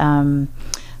about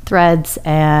threads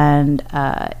and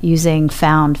using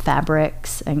found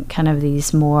fabrics and kind of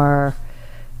these more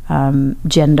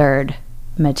gendered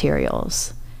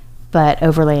materials, but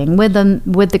overlaying with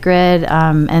the grid,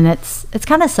 and it's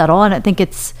kind of subtle, and I think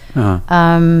it's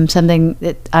something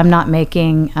that I'm not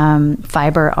making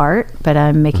fiber art, but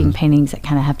I'm making paintings that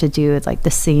kind of have to do with like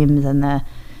the seams and the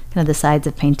kind of the sides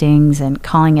of paintings and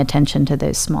calling attention to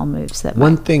those small moves. That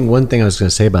one thing I was going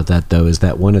to say about that though is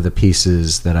that one of the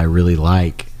pieces that I really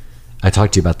like, I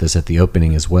talked to you about this at the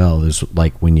opening as well, is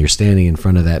like when you're standing in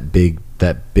front of that big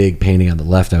painting on the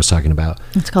left I was talking about.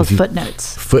 It's called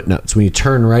Footnotes. Footnotes. When you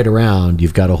turn right around,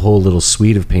 you've got a whole little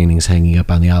suite of paintings hanging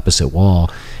up on the opposite wall,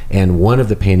 and one of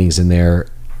the paintings in there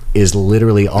is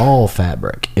literally all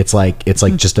fabric. It's like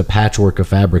just a patchwork of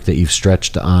fabric that you've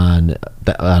stretched on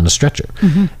a stretcher,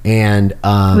 and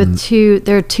with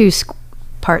there are two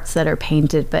parts that are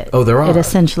painted, but it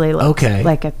essentially looks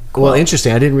like a quilt. Well,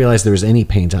 interesting. I didn't realize there was any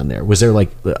paint on there. Was there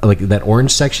like that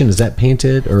orange section? Is that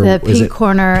painted, or the pink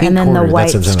corner and then the white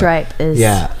stripe is?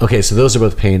 Yeah. Okay. So those are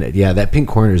both painted. Yeah. That pink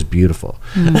corner is beautiful.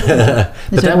 But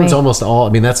that one's almost all. I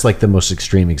mean, that's like the most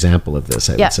extreme example of this,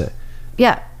 I would say.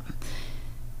 Yeah.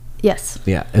 Yes.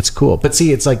 Yeah, it's cool. But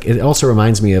see, it's like, it also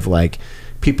reminds me of like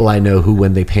people I know who,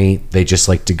 when they paint, they just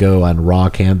like to go on raw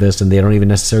canvas, and they don't even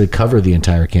necessarily cover the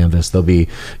entire canvas. There'll be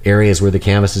areas where the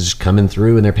canvas is just coming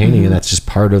through and they're painting, and that's just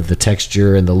part of the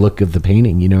texture and the look of the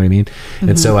painting, you know what I mean?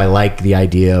 And so I like the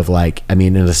idea of like, I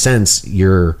mean, in a sense,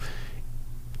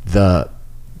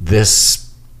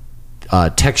 this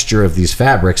texture of these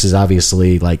fabrics is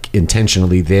obviously like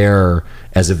intentionally there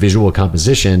as a visual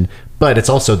composition, but it's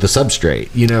also the substrate,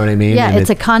 you know what I mean? Yeah, and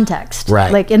it's a context.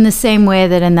 Right. Like in the same way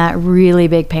that in that really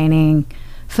big painting,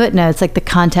 Footnotes, like the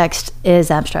context is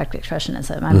abstract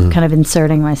expressionism. I'm kind of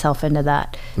inserting myself into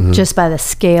that just by the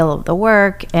scale of the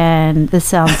work, and this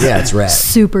sounds it's rad.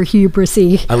 Super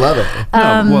hubrisy. I love it.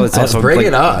 Well, it's also bring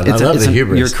it on. I love the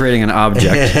hubris. You're creating an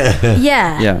object.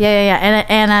 Yeah.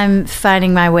 And I'm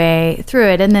finding my way through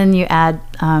it, and then you add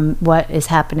what is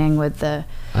happening with the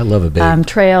I love a big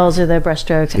trails or the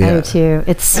brushstrokes. I do too.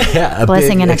 It's a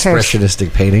blessing and a curse.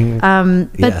 Expressionistic painting.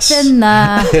 But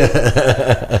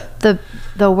then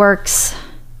the works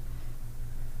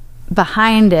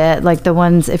behind it, like the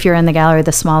ones, if you're in the gallery,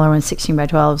 the smaller ones, 16 by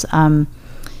 12s,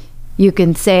 you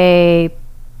can say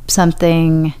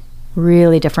something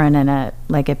really different in a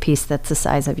piece that's the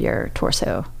size of your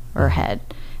torso or head,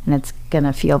 and it's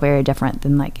gonna feel very different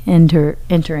than like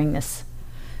entering this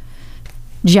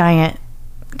giant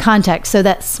context. So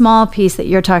that small piece that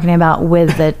you're talking about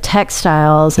with the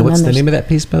textiles, and what's the name of that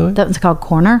piece, by the way? That one's called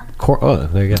Corner. Oh,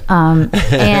 there you go. And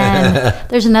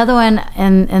there's another one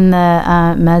in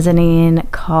the mezzanine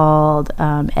called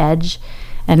Edge,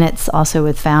 and it's also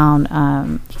with found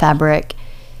fabric.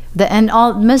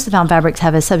 Most of the found fabrics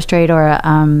have a substrate or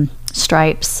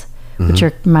stripes which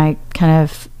are my kind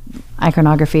of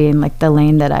iconography and like the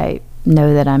lane that I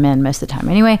know that I'm in most of the time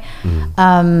anyway.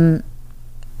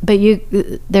 But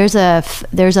there's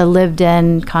a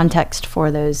lived-in context for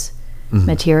those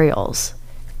materials,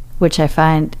 which I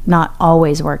find not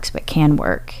always works, but can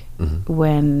work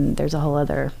when there's a whole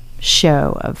other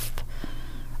show of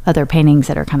other paintings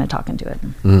that are kind of talking to it.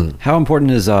 How important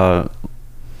is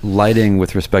lighting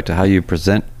with respect to how you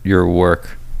present your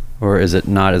work, or is it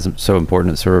not as so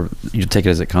important? It's sort of, you take it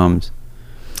as it comes.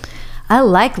 I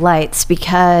like lights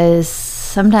because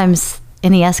sometimes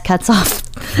NES cuts off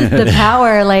the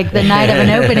power like the night of an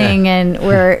opening, and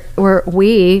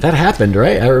that happened,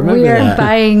 right? I remember we are that.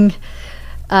 buying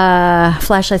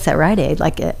flashlights at Rite Aid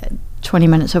like 20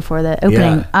 minutes before the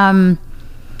opening. Yeah.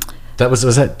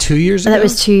 Was that 2 years ago? That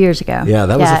was 2 years ago. Yeah,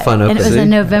 that was a fun opening. And it was a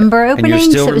November opening, and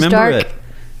you still so it was remember dark. it.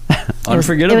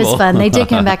 Unforgettable. It was fun. They did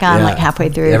come back on like halfway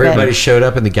through. Everybody showed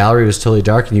up and the gallery was totally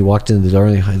dark, and you walked into the door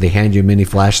and they hand you a mini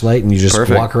flashlight and you just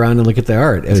walk around and look at the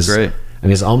art. It was great. I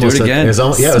mean, it's almost Do it again. it was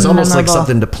almost like memorable.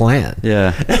 something to plan.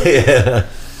 Yeah.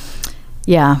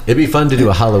 Yeah. It'd be fun to do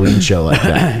a Halloween show like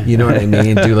that. You know what I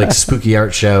mean? Do like a spooky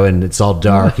art show and it's all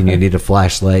dark and you need a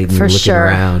flashlight and For you're looking sure.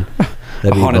 around.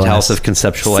 A haunted house of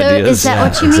conceptual So ideas. is that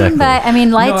what you exactly. mean by? I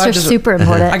mean, lights are super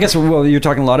important. I guess, well, you're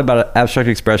talking a lot about abstract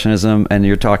expressionism, and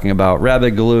you're talking about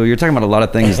rabbit glue. You're talking about a lot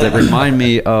of things that remind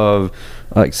me of,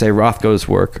 like, say, Rothko's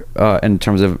work in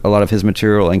terms of a lot of his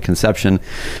material and conception.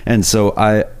 And so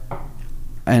I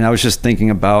was just thinking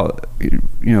about,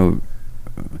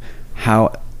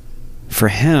 how for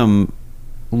him,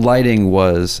 lighting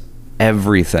was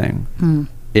everything.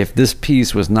 If this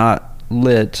piece was not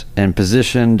lit and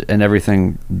positioned and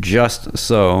everything just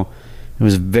so, it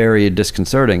was very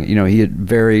disconcerting. He had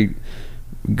very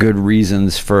good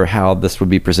reasons for how this would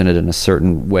be presented in a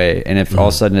certain way, and if all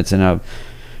of a sudden it's in a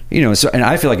so, and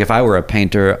I feel like if I were a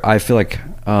painter, I feel like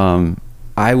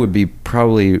I would be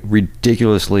probably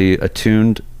ridiculously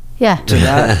attuned Yeah. to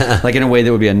that, like in a way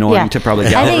that would be annoying to probably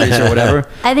galleries or whatever.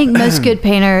 I think most good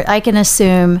painter, I can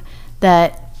assume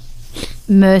that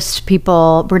most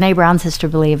people, Brene Brown's sister,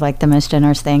 believe like the most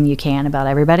generous thing you can about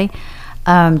everybody,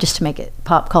 just to make it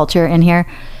pop culture in here.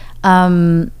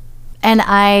 And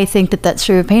I think that that's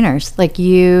true of painters, like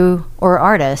you or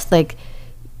artists. Like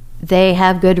they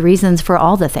have good reasons for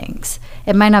all the things.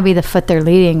 It might not be the foot they're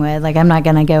leading with. Like I'm not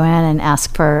going to go in and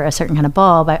ask for a certain kind of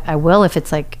bulb. I will if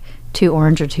it's like too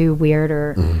orange or too weird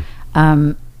or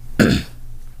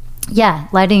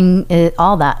lighting,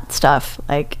 all that stuff.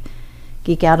 Like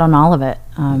geek out on all of it.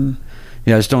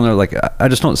 Yeah, I just don't know. Like, I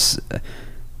just don't.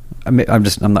 I'm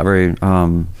not very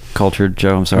cultured,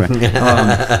 Joe. I'm sorry.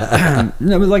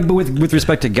 No, but with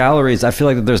respect to galleries, I feel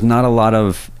like that there's not a lot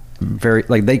of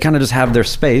they kind of just have their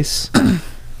space,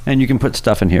 and you can put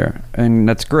stuff in here, and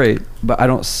that's great. But I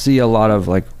don't see a lot of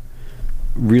like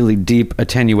really deep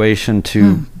attenuation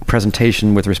to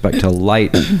presentation with respect to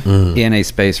light in a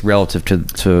space relative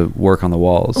to work on the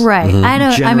walls. Right.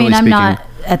 Generally I'm speaking. not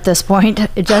at this point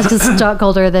just a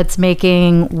stockholder that's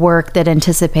making work that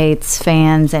anticipates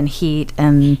fans and heat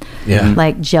and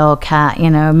like gel cat,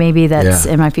 maybe that's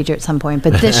in my future at some point.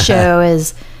 But this show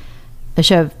is a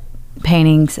show of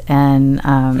paintings and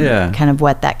kind of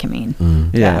what that can mean.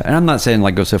 And I'm not saying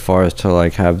like go so far as to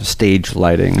like have stage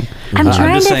lighting. I'm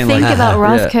trying just to saying, think like, about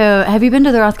Rothko. Have you been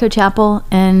to the Rothko Chapel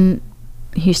in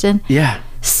Houston? Yeah.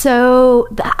 So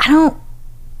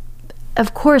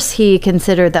of course he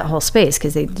considered that whole space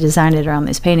because they designed it around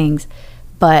these paintings,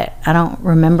 but I don't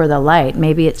remember the light.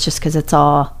 Maybe it's just because it's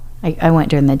all, I went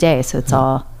during the day, so it's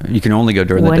all. You can only go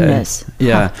during windows. The day.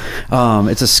 Yeah.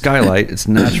 It's a skylight. It's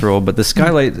natural, but the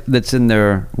skylight that's in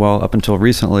there, well, up until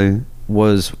recently,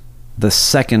 was the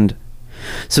second.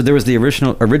 So there was the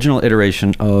original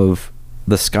iteration of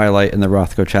the skylight in the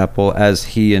Rothko Chapel as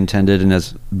he intended and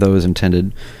as those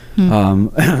intended.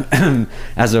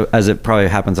 As it probably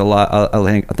happens a lot,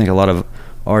 I think a lot of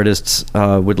artists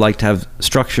would like to have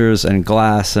structures and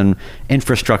glass and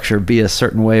infrastructure be a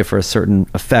certain way for a certain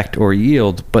effect or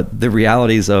yield, but the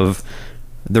realities of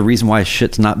the reason why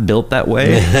shit's not built that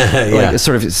way like it's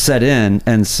sort of set in,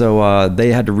 and so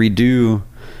they had to redo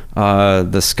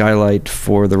the skylight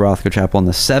for the Rothko Chapel in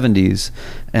the 70s,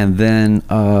 and then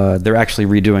they're actually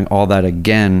redoing all that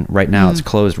again right now. It's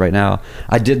closed right now.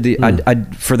 I did I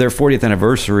for their 40th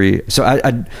anniversary, so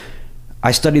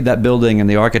I studied that building and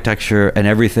the architecture and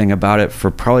everything about it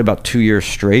for probably about 2 years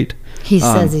straight. He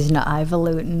says he's not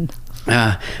highfalutin. They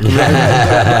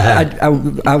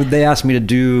asked me to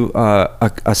do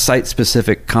a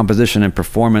site-specific composition and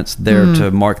performance there to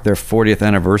mark their 40th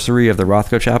anniversary of the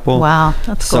Rothko Chapel. Wow,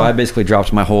 that's cool. So I basically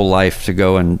dropped my whole life to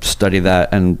go and study that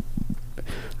and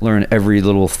learn every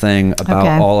little thing about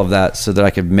Okay. all of that so that I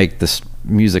could make this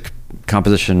music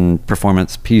composition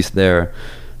performance piece there.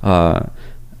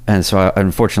 And so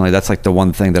unfortunately that's like the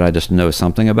one thing that I just know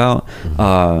something about.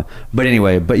 But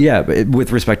anyway,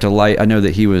 with respect to light, I know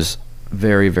that he was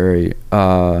very, very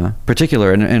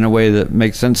particular in a way that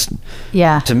makes sense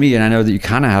to me. And I know that you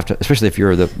kind of have to, especially if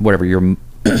you're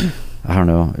I don't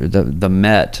know, the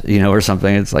Met, or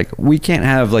something. It's like, we can't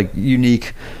have like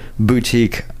unique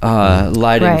boutique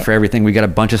lighting for everything. We got a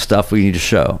bunch of stuff we need to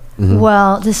show.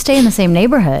 Well, to stay in the same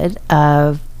neighborhood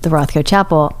of the Rothko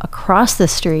Chapel, across the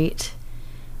street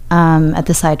at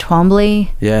the Cy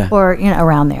Twombly, or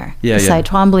around there, the Cy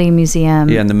Twombly Museum,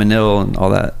 and the Menil and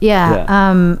all that.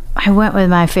 I went with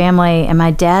my family, and my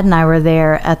dad and I were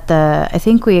there at I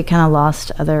think we had kind of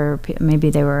lost other people, maybe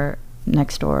they were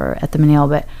next door at the Menil,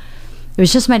 but it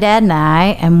was just my dad and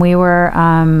I, and we were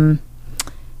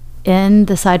in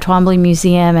the Cy Twombly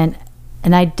Museum,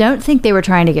 and I don't think they were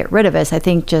trying to get rid of us. I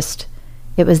think just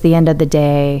it was the end of the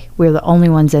day. We were the only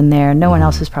ones in there. No one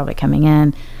else was probably coming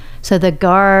in. So the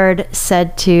guard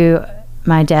said to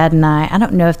my dad and I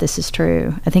don't know if this is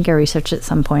true. I think I researched it at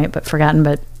some point, but forgotten.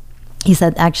 But he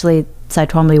said, actually, Cy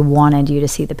Twombly wanted you to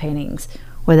see the paintings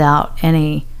without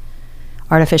any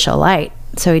artificial light.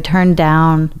 So he turned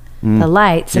down the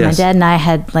lights, and my dad and I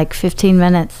had like 15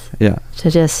 minutes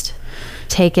to just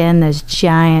take in those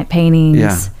giant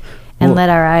paintings and let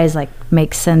our eyes like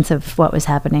make sense of what was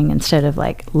happening instead of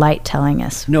like light telling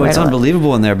us. No, it's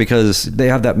unbelievable in there because they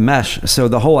have that mesh. So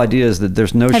the whole idea is that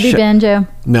there's no. Have you been, Joe?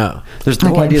 No. There's the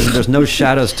whole idea is that there's no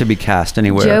shadows to be cast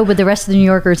anywhere. Joe, with the rest of the New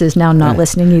Yorkers, is now not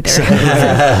listening either.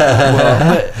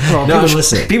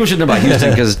 People should know about Houston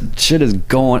because shit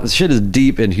is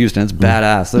deep in Houston. It's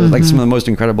badass. There's like some of the most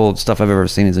incredible stuff I've ever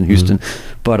seen is in Houston.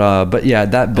 But yeah,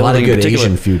 that building, a lot of good in particular,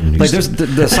 Asian food in Houston. Like there's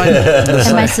the site,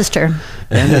 and my sister.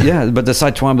 And but the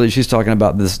Cy Twombly, she's talking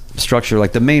about this structure.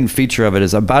 Like the main feature of it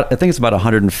is I think it's about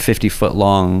 150 foot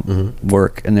long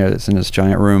work in there. That's in this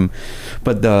giant room,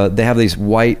 but they have these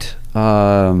white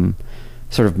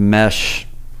sort of mesh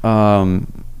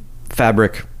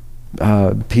fabric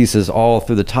pieces all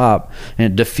through the top,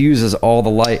 and it diffuses all the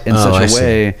light in such a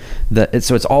way that it's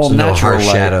all so natural no harsh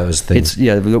light. Shadows things.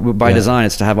 It's by design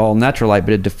it's to have all natural light,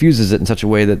 but it diffuses it in such a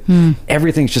way that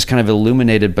everything's just kind of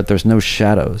illuminated, but there's no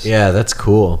shadows. Yeah, that's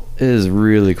cool. It is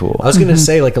really cool. I was going to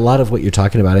say, like, a lot of what you're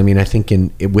talking about, I mean, I think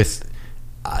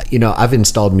I've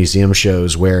installed museum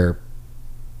shows where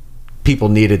people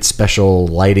needed special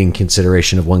lighting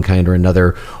consideration of one kind or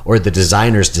another, or the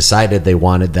designers decided they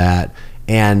wanted that.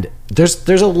 And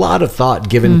there's a lot of thought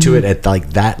given to it at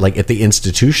like at the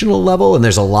institutional level, and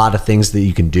there's a lot of things that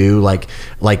you can do. Like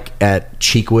at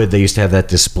Cheekwood, they used to have that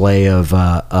display of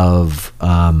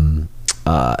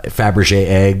Fabergé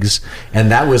eggs,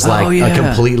 and that was like a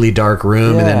completely dark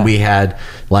room, and then we had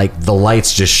like the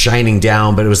lights just shining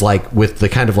down, but it was like with the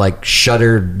kind of like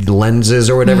shuttered lenses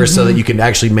or whatever, so that you can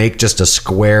actually make just a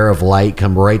square of light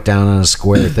come right down on a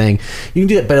square thing. You can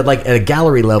do that, but at a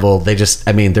gallery level,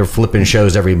 they're flipping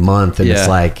shows every month, and it's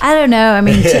like, I don't know. I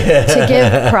mean, to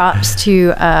give props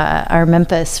to our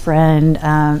Memphis friend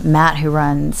Matt, who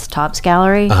runs Tops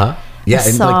Gallery. Yeah,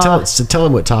 and tell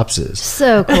him what Tops is.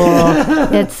 So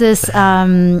cool. It's this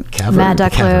Matt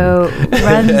Ducklow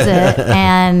runs it,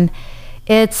 and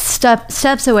it's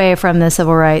steps away from the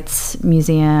Civil Rights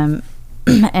Museum,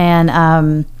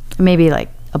 and maybe like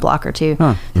a block or two.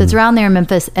 So it's around there in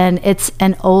Memphis, and it's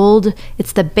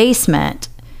the basement,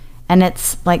 and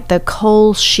it's like the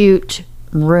coal chute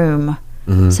room.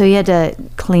 So you had to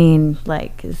clean,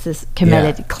 like, is this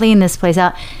committed to clean this place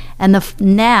out, and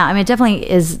it definitely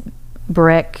is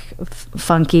brick,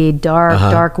 funky,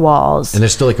 dark walls, and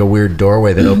there's still like a weird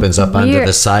doorway that opens up onto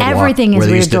the sidewalk. Everything is where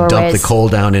they weird used to doorways. dump the coal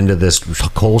down into this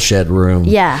coal shed room.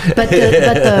 Yeah, but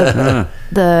the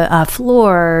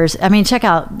floors. I mean, check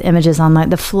out images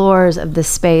online. The floors of this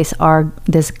space are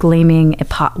this gleaming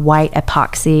white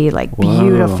epoxy, like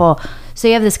beautiful. So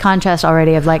you have this contrast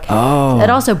already of like, it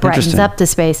also brightens up the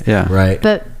space. Yeah, right.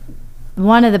 But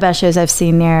one of the best shows I've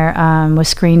seen there was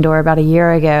Screen Door about a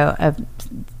year ago of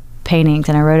paintings,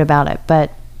 and I wrote about it.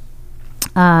 But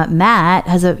Matt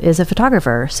is a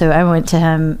photographer, so I went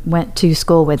to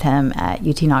school with him at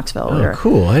UT Knoxville. Oh,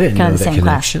 cool! I didn't know that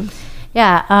connection. Class.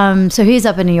 Yeah, so he's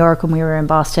up in New York when we were in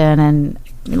Boston, and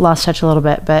lost touch a little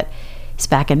bit, but he's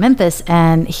back in Memphis,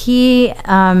 and he,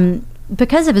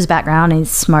 because of his background,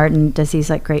 he's smart and does these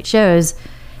like great shows,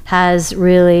 has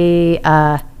really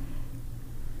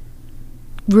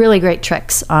great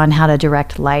tricks on how to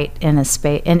direct light in a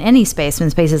space, in any space, in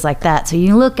spaces like that. So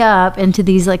you look up into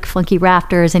these like funky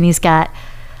rafters, and he's got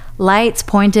light's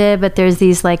pointed, but there's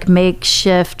these like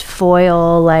makeshift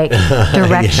foil like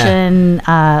direction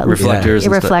reflectors.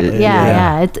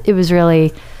 Yeah. It was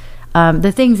really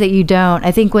the things that you don't.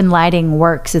 I think when lighting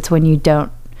works, it's when you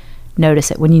don't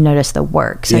notice it, when you notice the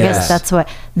work. So I guess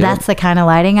that's the kind of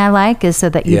lighting I like, is so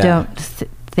that you don't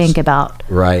think about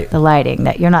the lighting,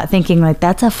 that you're not thinking like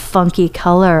that's a funky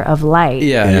color of light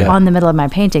on the middle of my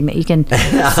painting, that you can see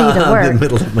the work on the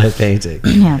middle of my painting.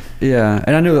 Yeah.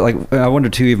 And I know, like, I wonder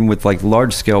too, even with like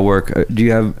large scale work, do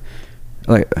you have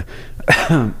like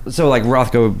so like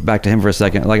Rothko, back to him for a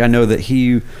second, like I know that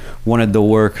he wanted the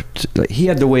work he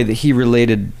had the way that he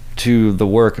related to the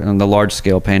work on the large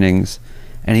scale paintings,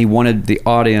 and he wanted the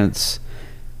audience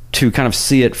to kind of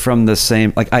see it from the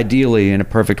same, like ideally in a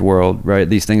perfect world, right?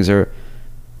 These things are,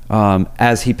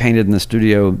 as he painted in the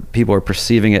studio, people are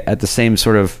perceiving it at the same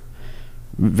sort of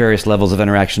various levels of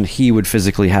interaction he would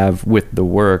physically have with the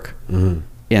work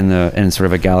in sort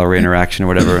of a gallery interaction or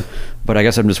whatever. But I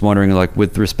guess I'm just wondering, like,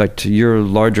 with respect to your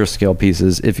larger scale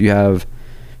pieces, if you have,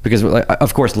 because like,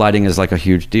 of course lighting is like a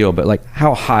huge deal, but like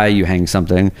how high you hang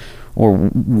something, or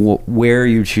where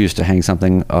you choose to hang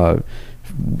something,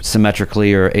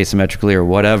 symmetrically or asymmetrically or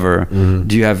whatever,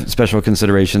 do you have special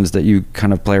considerations that you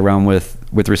kind of play around with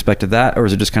respect to that, or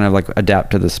is it just kind of like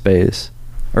adapt to the space,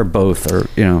 or both, or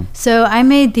So I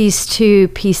made these 2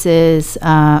 pieces.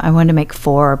 I wanted to make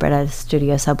 4, but I had a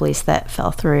studio sublease that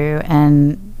fell through,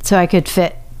 and so I could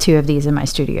fit 2 of these in my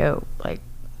studio like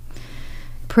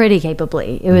pretty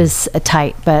capably. It was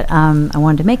tight, but I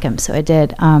wanted to make them, so I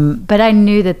did. But I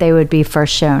knew that they would be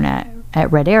first shown at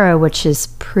Red Arrow, which is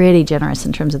pretty generous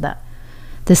in terms of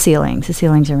the ceilings. The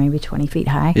ceilings are maybe 20 feet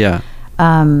high. Yeah.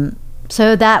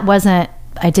 So that wasn't,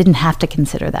 I didn't have to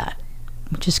consider that,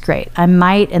 which is great. I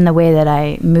might in the way that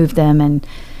I move them,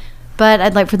 but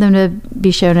I'd like for them to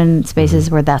be shown in spaces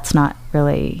where that's not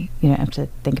really, you don't have to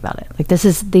think about it. Like this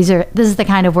is the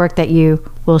kind of work that you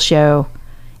will show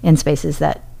in spaces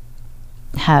that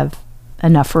have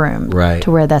enough room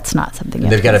to where that's not something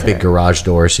they've got a big garage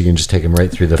door, so you can just take them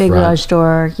right through the big front. Garage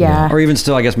door, or even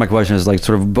still, I guess my question is like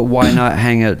sort of, but why not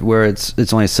hang it where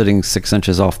it's only sitting 6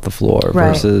 inches off the floor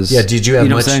versus did you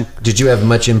have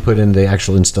much input in the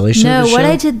actual installation of the show? What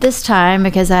I did this time,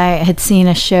 because I had seen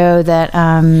a show that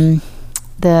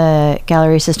the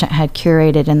gallery assistant had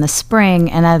curated in the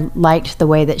spring, and I liked the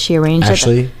way that she arranged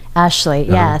it. Ashley,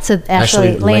 yeah. So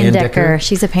Ashley Landecker,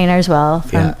 she's a painter as well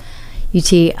from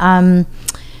UT.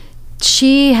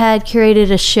 She had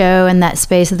curated a show in that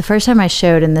space. And the first time I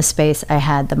showed in this space, I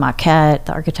had the maquette,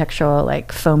 the architectural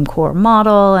like foam core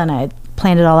model, and I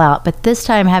planned it all out. But this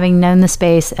time, having known the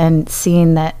space and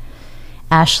seen that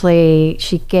Ashley,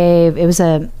 it was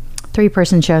a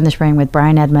 3-person show in the spring with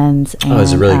Brian Edmonds. And, it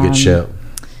was a really good show.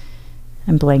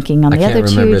 I'm blanking on the other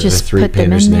 2. Just put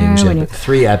them in there.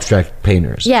 3 abstract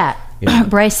painters. Yeah.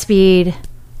 Bryce Speed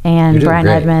and Brian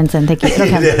Edmonds, and thank you.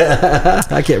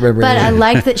 I can't remember. But I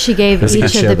like that she gave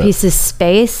each of the pieces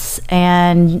space,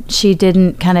 and she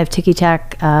didn't kind of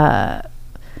ticky-tack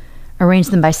arrange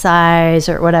them by size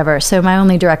or whatever. So my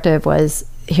only directive was,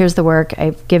 here's the work.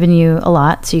 I've given you a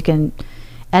lot, so you can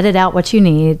edit out what you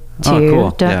need to.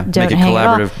 Cool. Don't make it hang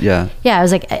collaborative. it all. Yeah, I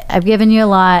was like, I've given you a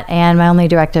lot, and my only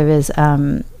directive is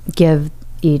give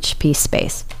each piece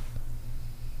space.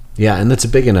 Yeah, and that's a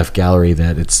big enough gallery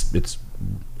that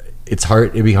it's hard.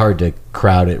 It'd be hard to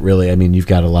crowd it, really. I mean, you've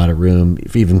got a lot of room,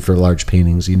 even for large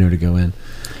paintings, to go in.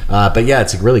 But yeah,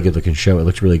 it's a really good looking show. It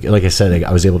looks really good. Like I said,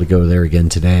 I was able to go there again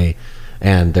today,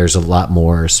 and there's a lot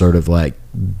more sort of like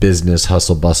business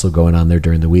hustle bustle going on there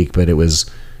during the week. But it was,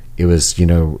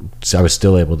 so I was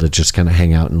still able to just kind of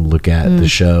hang out and look at the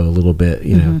show a little bit.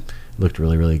 It looked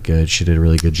really, really good. She did a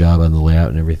really good job on the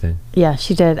layout and everything. Yeah,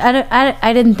 she did.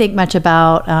 I didn't think much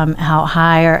about how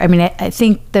high, or I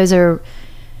think there's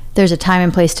a time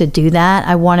and place to do that.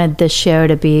 I wanted this show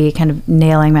to be kind of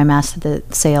nailing my master the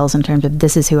sales in terms of,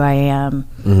 this is who I am.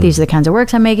 These are the kinds of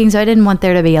works I'm making. So I didn't want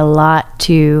there to be a lot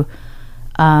to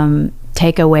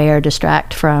take away or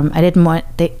distract from. I didn't want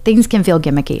things can feel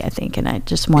gimmicky, I think, and I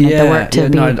just wanted the work to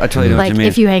be I totally know like, what you mean.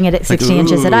 If you hang it at 60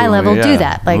 inches at eye level, do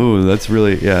that. Like, ooh, that's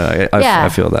really I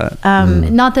feel that.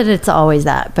 Not that it's always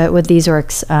that, but with these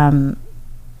works, I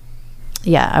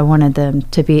wanted them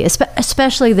to be,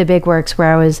 especially the big works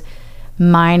where I was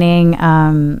mining.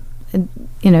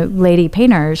 Lady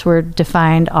painters were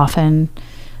defined often,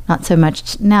 not so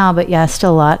much now, but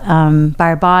still a lot, by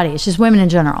our bodies. Just women in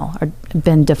general are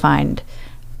been defined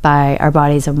by our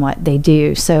bodies and what they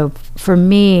do. So for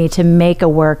me to make a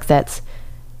work that's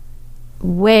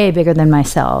way bigger than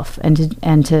myself and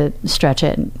to stretch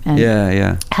it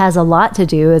and has a lot to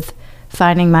do with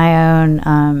finding my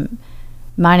own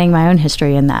minding my own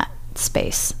history in that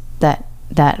space that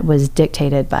was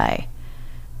dictated by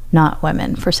not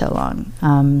women for so long,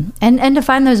 and to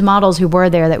find those models who were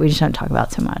there that we just don't talk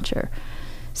about so much.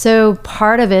 So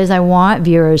part of it is I want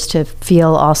viewers to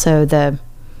feel also the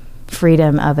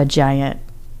freedom of a giant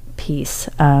piece,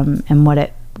 and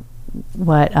what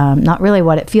not really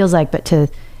what it feels like, but to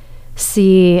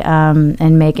see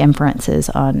and make inferences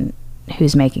on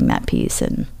who's making that piece,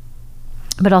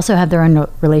 but also have their own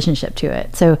relationship to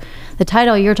it. So the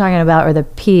title you're talking about, or the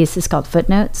piece, is called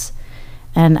Footnotes,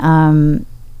 and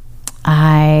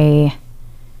I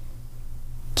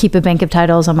keep a bank of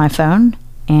titles on my phone,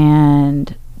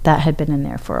 and that had been in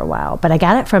there for a while, but I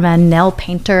got it from a nail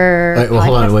painter. Well,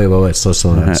 hold on, wait,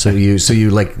 slow down. So you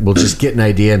like will just get an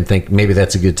idea and think maybe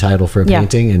that's a good title for a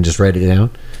painting and just write it down.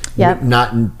 Yeah.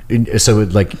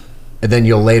 Then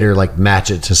you'll later like match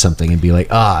it to something and be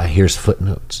like, here's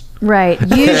footnotes. Right.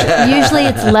 Usually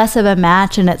it's less of a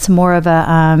match and it's more of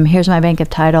a here's my bank of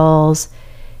titles.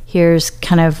 Here's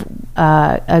kind of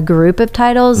a group of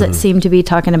titles that seem to be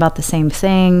talking about the same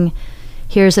thing.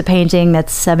 Here's a painting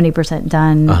that's 70%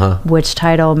 done. Which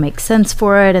title makes sense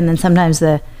for it? And then sometimes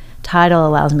the title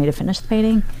allows me to finish the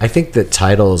painting. I think that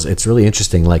titles, it's really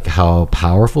interesting, like how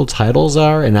powerful titles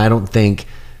are. And I don't think,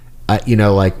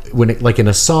 like when it, like in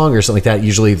a song or something like that,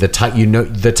 usually the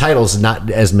title's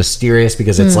not as mysterious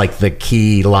because it's like the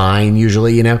key line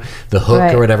usually, the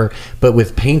hook or whatever. But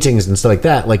with paintings and stuff like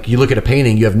that, like you look at a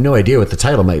painting, you have no idea what the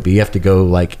title might be. You have to go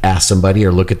like ask somebody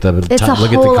or look at the It's a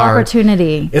whole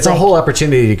opportunity. It's a whole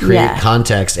opportunity to create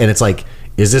context, and it's like,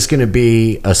 is this going to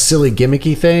be a silly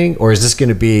gimmicky thing, or is this going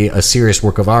to be a serious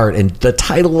work of art? And the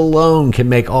title alone can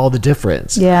make all the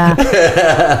difference. Yeah.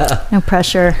 No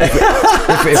pressure.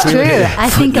 It's true. I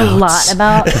think a lot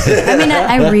about,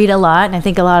 I read a lot, and I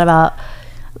think a lot about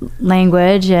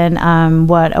language and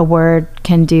what a word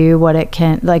can do, what it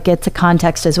can, like, it's a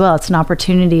context as well. It's an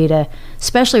opportunity to,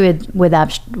 especially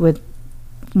with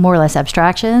more or less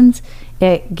abstractions,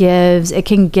 it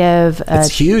can give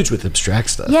it's huge with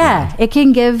abstract stuff. Yeah, it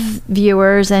can give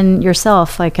viewers and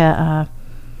yourself like an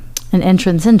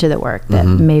entrance into the work that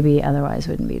maybe otherwise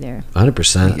wouldn't be there.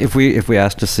 100%. If we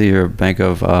asked to see your bank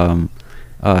of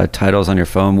titles on your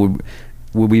phone, would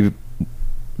we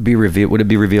be revealed? Would it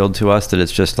be revealed to us that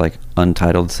it's just like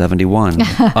Untitled 71,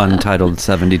 Untitled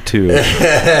 72,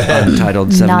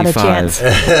 Untitled 75? Not a chance.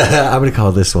 I'm going to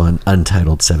call this one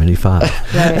Untitled 75.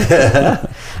 Right.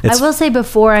 I will say,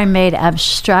 before I made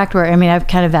abstract work, I've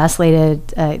kind of vacillated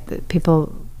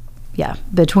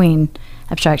between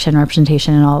abstraction,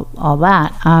 representation, and all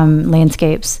that,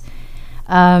 landscapes.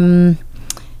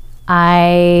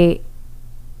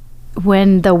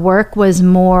 When the work was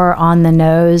more on the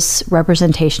nose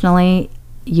representationally,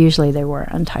 usually they were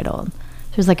untitled.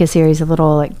 There's like a series of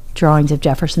little like drawings of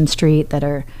Jefferson Street that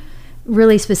are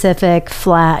really specific,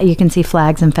 flat. You can see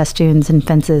flags and festoons and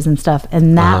fences and stuff.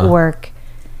 And that work,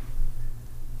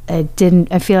 I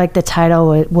feel like the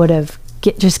title would have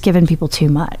just given people too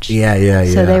much. Yeah.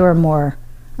 So they were more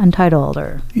untitled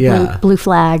or blue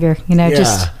flag or,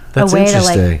 just that's a way to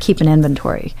interesting. like keep an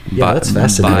inventory. Yeah, that's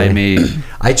fascinating. By me.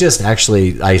 I just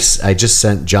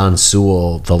sent John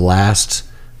Sewell the last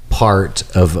part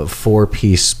of a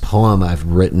 4-piece poem I've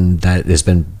written that has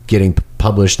been getting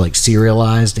published, like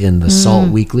serialized in the Salt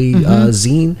Weekly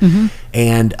zine.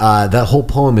 And that whole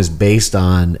poem is based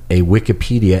on a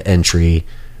Wikipedia entry,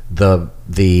 the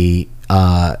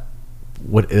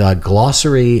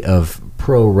glossary of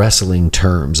pro wrestling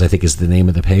terms, I think is the name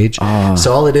of the page.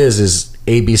 So all it is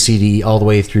ABCD all the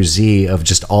way through Z of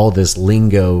just all this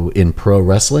lingo in pro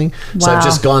wrestling. So I've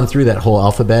just gone through that whole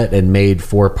alphabet and made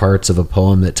 4 parts of a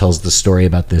poem that tells the story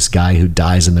about this guy who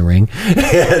dies in the ring.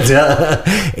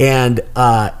 and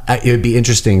it would be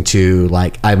interesting to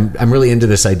like, I'm really into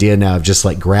this idea now of just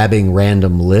like grabbing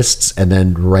random lists and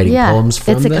then writing poems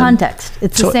from them. It's a context.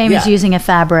 It's the same as using a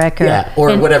fabric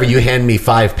or whatever. You hand me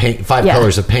 5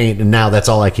 colors of paint, and now that's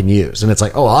all I can use. And it's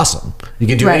like, oh, awesome. You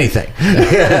can do anything.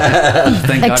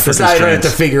 Thank God for I don't have to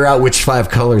figure out which 5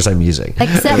 colors I'm using.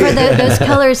 Except for those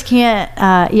colors can't,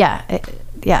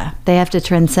 they have to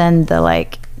transcend the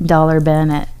like dollar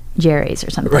bin at Jerry's or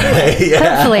something. Right,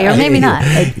 yeah. Hopefully, or maybe not.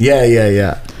 Like,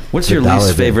 yeah. What's your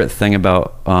least favorite thing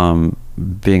about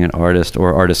being an artist,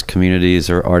 or artist communities,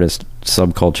 or artist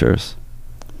subcultures?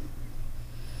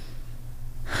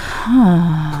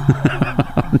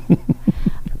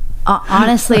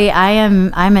 Honestly,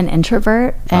 I'm an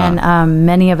introvert, and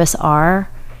many of us are.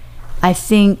 I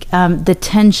think the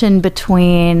tension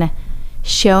between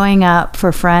showing up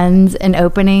for friends and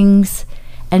openings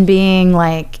and being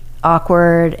like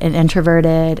awkward and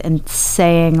introverted and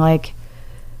saying like,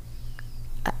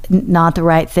 not the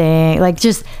right thing. Like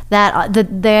just that,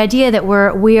 the idea that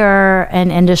we are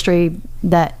an industry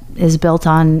that is built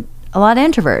on a lot of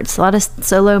introverts, a lot of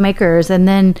solo makers, and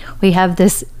then we have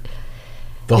this.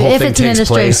 The whole thing takes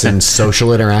place in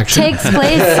social interaction. Takes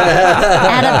place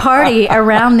at a party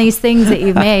around these things that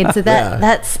you've made. So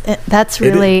that's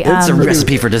really it's a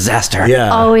recipe for disaster. Yeah,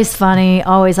 always funny,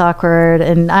 always awkward,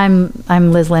 and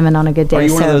I'm Liz Lemon on a good day. Are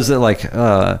you one of those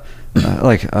that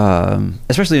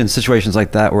especially in situations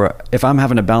like that, where if I'm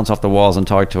having to bounce off the walls and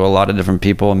talk to a lot of different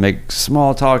people and make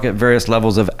small talk at various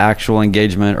levels of actual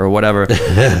engagement or whatever,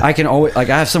 I can always I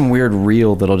have some weird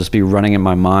reel that'll just be running in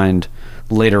my mind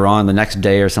later on the next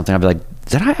day or something. I'll be like,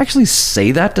 did I actually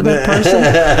say that to that person?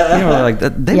 Like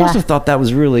they must have thought that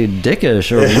was really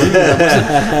dickish or rude.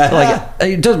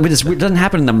 It doesn't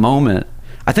happen in the moment.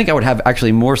 I think I would have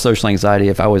actually more social anxiety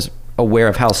if I was aware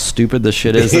of how stupid the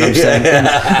shit is that I'm saying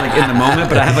in the moment,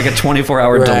 but I have like a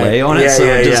 24-hour delay on it, so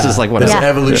it just is like whatever. It's an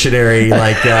evolutionary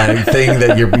thing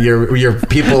that your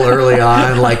people early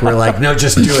on were like, no,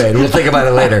 just do it. We'll think about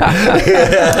it later.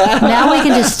 Now we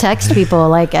can just text people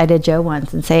like I did Joe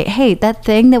once and say, hey, that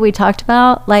thing that we talked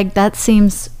about, like that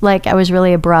seems like I was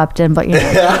really abrupt, but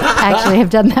actually have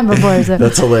done that before. So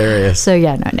that's hilarious. So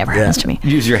no, it never happens to me.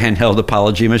 Use your handheld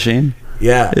apology machine.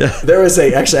 Yeah. There was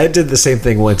actually I did the same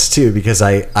thing once too, because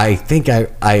I think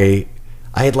I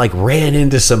had ran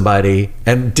into somebody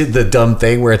and did the dumb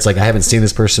thing where it's like I haven't seen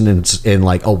this person in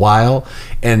a while,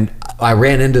 and I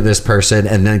ran into this person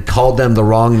and then called them the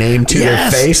wrong name to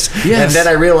their face. Yes. And then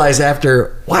I realized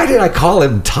after, why did I call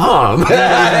him Tom?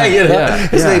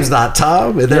 His name's not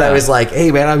Tom. And then I was like,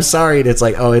 hey man, I'm sorry. And it's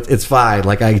like, oh, it's fine.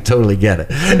 Like I totally get it.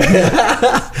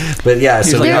 But yeah,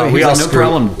 so we all no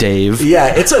problem, Dave.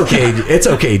 Yeah, it's okay. It's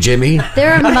okay, Jimmy.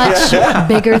 There are much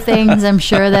bigger things, I'm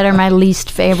sure, that are my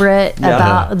least favorite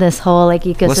about this whole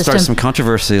ecosystem. Let's start some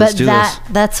controversy. Let's do this.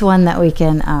 That's one that we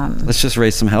can. Let's just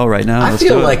raise some hell right now. I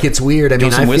feel like it's weird. I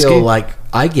mean, I feel like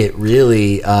I get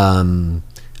really.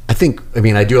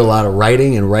 I do a lot of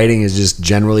writing, and writing is just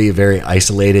generally a very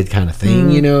isolated kind of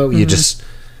thing.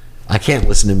 I can't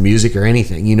listen to music or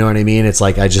anything. You know what I mean? It's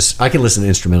like I can listen to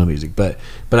instrumental music, but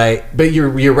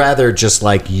you're rather just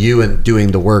like you and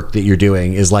doing the work that you're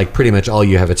doing is like pretty much all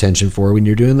you have attention for when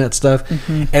you're doing that stuff.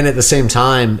 Mm-hmm. And at the same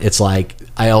time, it's like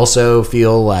I also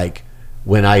feel like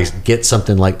when I get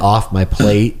something like off my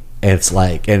plate, and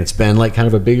it's been like kind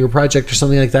of a bigger project or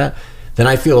something like that, then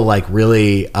I feel like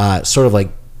really sort of like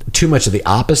too much of the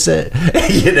opposite,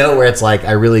 where it's like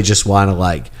I really just want to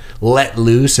like let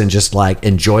loose and just like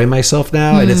enjoy myself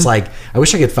now. And it's like I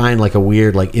wish I could find like a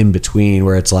weird like in between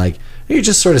where it's like you're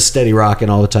just sort of steady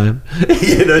rocking all the time.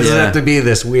 It doesn't have to be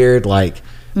this weird like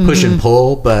push and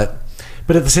pull, but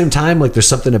at the same time, like there's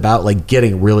something about like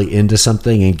getting really into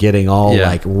something and getting all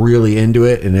like really into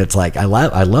it, and it's like I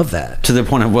love that to the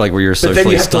point of like where you're socially but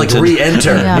then you have stunted. To like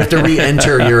re-enter. You have to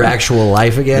re-enter your actual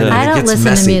life again. And I don't listen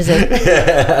messy. to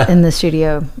music in the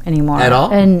studio anymore at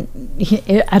all.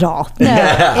 At all. No.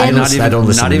 I don't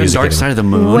listen. Not to even music Dark anymore. Side of the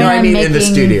Moon. No, I mean in the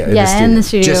studio. In the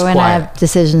studio just when quiet. I have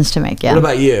decisions to make. Yeah. What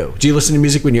about you? Do you listen to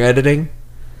music when you're editing?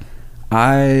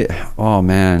 Oh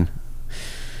man.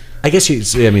 I guess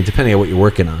depending on what you're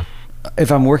working on.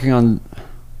 If I'm working on,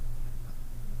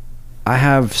 I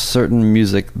have certain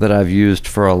music that I've used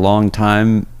for a long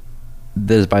time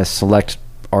that is by a select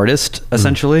artist,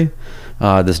 essentially.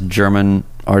 This German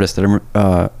artist that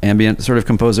I'm ambient sort of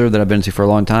composer that I've been into for a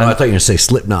long time. I thought you were going to say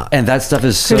Slipknot. And that stuff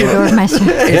is so...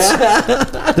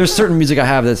 There's certain music I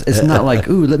have that's it's not like,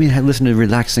 ooh, let me listen to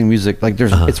relaxing music. Like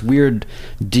there's it's weird,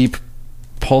 deep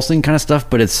pulsing kind of stuff,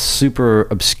 but it's super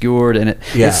obscured, and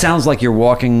it sounds like you're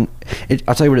walking.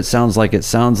 I'll tell you what it sounds like. It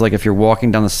sounds like if you're walking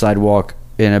down the sidewalk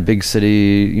in a big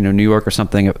city, New York or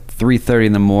something, at 3:30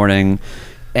 in the morning,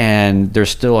 and there's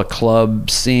still a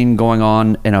club scene going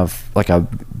on in a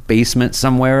basement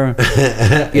somewhere. You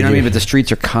know what I mean? But the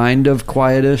streets are kind of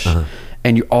quietish,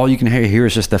 and all you can hear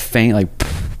is just the faint like.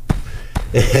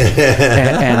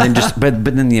 and then but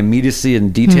then the immediacy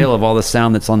and detail of all the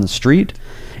sound that's on the street.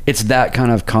 It's that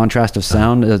kind of contrast of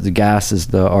sound. The Gas is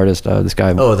the artist, this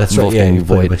guy. Oh, that's right. Yeah, you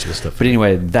played a bunch of stuff. But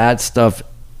anyway, that stuff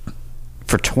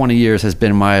for 20 years has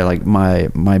been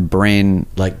my brain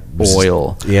like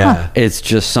oil. Yeah, it's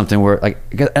just something where and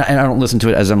I don't listen to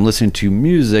it as I'm listening to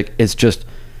music. It's just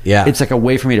it's like a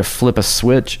way for me to flip a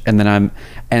switch, and then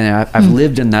I've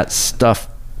lived in that stuff.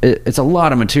 It's a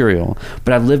lot of material,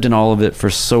 but I've lived in all of it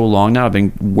for so long now. I've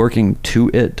been working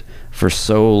to it for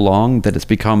so long that it's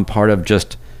become part of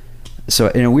just. So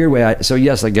in a weird way,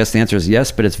 yes, I guess the answer is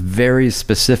yes, but it's very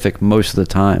specific most of the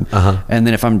time. And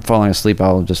then if I'm falling asleep,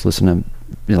 I'll just listen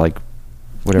to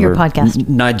whatever Your podcast.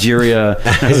 Nigeria.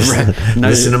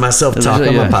 Listen to myself talk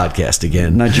on my podcast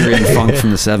again. Nigerian funk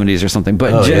from the 70s or something.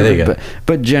 But there you go.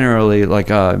 but generally, like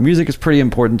music is pretty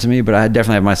important to me. But I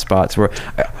definitely have my spots where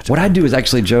what I do is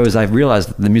actually, Joe, is I realize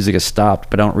that the music has stopped,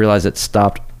 but I don't realize it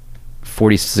stopped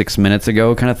 46 minutes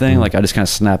ago, kind of thing. Like I just kind of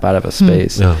snap out of a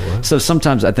space. So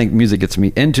sometimes I think music gets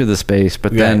me into the space,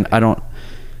 but then I don't.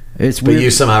 It's weird. But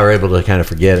you somehow are able to kind of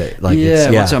forget it. Like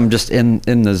once I'm just in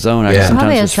the zone, I sometimes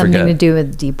probably has just something forget. to do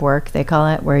with deep work, they call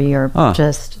it, where you're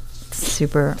just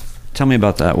super Tell me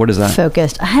about that. What is that?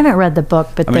 focused. I haven't read the book,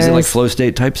 but I mean, is there's it like flow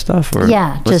state type stuff? Or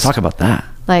let's just talk about that.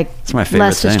 like It's my favorite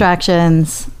less thing.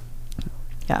 distractions.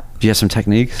 Yeah. Do you have some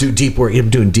techniques? do deep work. I'm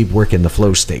doing deep work in the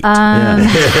flow state.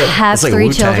 Have It's like a 3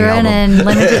 Wu-Tang children album. in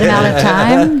limited amount of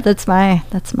time. That's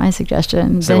my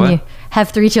suggestion. Say then what? you have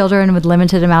 3 children with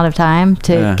limited amount of time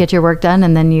to get your work done,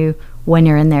 and then when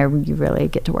you're in there, you really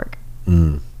get to work.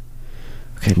 Okay,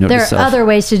 note There to are self. other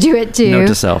ways to do it too. Note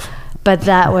to self. But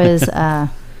that was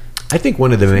I think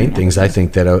one of the main things I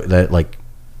think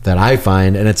that I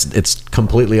find, and it's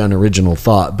completely unoriginal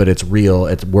thought, but it's real,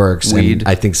 it works. Weed. And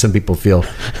I think some people feel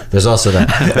there's also that.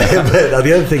 But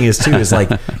the other thing is too is like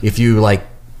if you like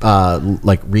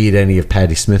read any of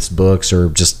Patti Smith's books or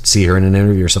just see her in an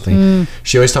interview or something,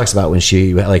 she always talks about when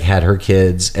she like had her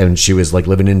kids and she was like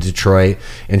living in Detroit,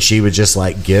 and she would just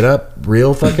like get up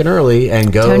real fucking early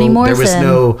and go. Toni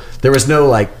Morrison. There was no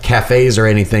like cafes or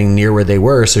anything near where they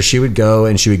were, so she would go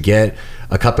and she would get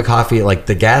a cup of coffee at like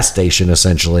the gas station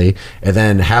essentially, and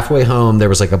then halfway home there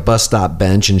was like a bus stop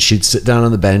bench, and she'd sit down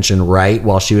on the bench and write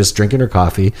while she was drinking her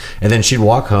coffee, and then she'd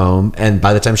walk home, and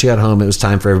by the time she got home it was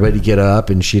time for everybody to get up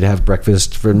and she'd have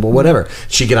breakfast for whatever,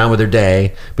 she'd get on with her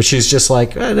day. But she's just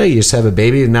like, oh, no, you just have a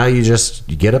baby and now you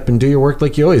get up and do your work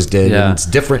like you always did. And it's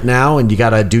different now and you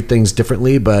got to do things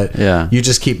differently, but you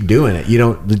just keep doing it. You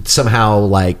don't somehow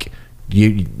like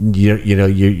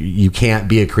you can't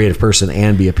be a creative person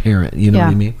and be a parent. You know what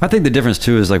I mean? I think the difference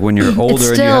too is like when you're older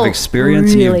and you have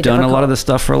experience and you've done a lot of this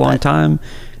stuff for a long time,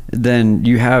 then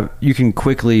you can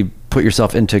quickly put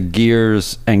yourself into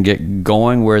gears and get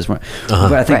going. Whereas but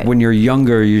I think when you're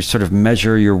younger, you sort of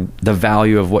measure the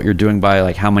value of what you're doing by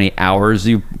like how many hours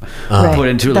you put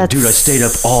into it. Like, dude, I stayed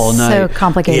up all night. So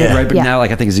complicated. Right. But now,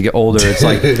 like I think as you get older, it's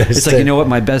like you know what,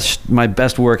 my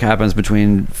best work happens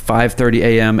between 5:30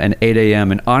 a.m. and 8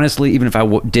 a.m. And honestly, even if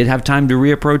I did have time to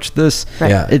reapproach this,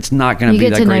 it's not going to be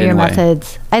that great. You get to know your anyway.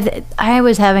 methods. I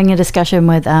was having a discussion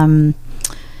with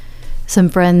some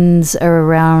friends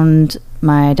around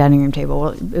my dining room table.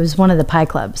 Well, it was one of the pie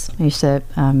clubs. I used to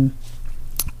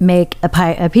make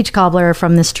a peach cobbler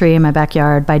from this tree in my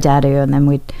backyard by Dadu, and then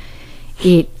we'd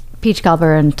eat peach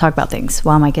cobbler and talk about things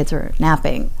while my kids were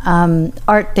napping.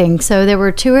 Art things. So there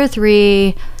were 2 or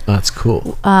 3 that's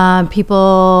cool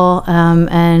people,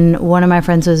 and one of my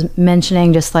friends was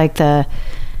mentioning just like the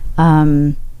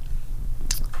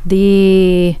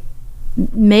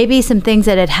maybe some things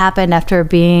that had happened after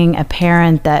being a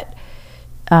parent that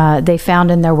they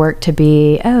found in their work to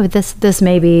be, this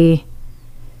maybe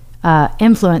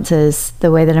influences the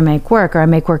way that I make work, or I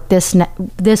make work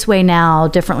this way now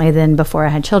differently than before I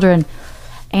had children.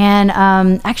 And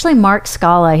actually Mark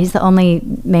Scala, he's the only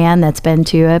man that's been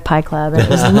to a pie club, and it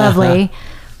was lovely.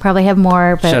 Probably have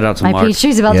more, but shout out to my Mark. peach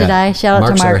tree's about to die. Shout out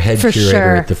Mark's to Mark our head for curator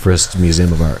sure. at the Frist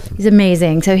Museum of Art. He's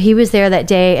amazing. So he was there that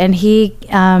day, and he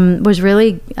was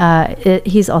really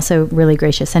he's also really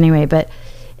gracious anyway. But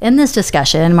in this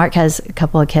discussion, Mark has a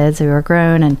couple of kids who are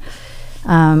grown, and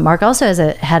Mark also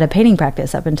had a painting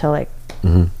practice up until like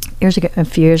a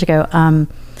few years ago.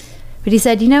 But he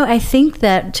said, I think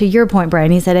that, to your point, Brian,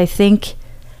 he said, I think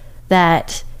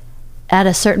that at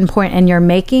a certain point in your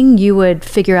making, you would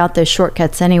figure out those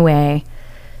shortcuts anyway.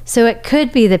 So it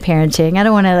could be the parenting. I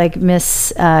don't want to like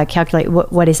miscalculate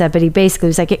what he said, but he basically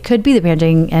was like, it could be the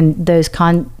parenting and those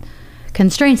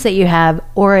constraints that you have,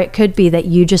 or it could be that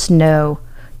you just know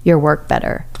your work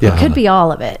better. It could be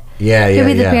all of it. It could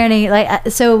be the parenting.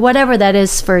 Like, so whatever that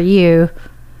is for you,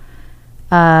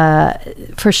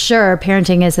 for sure,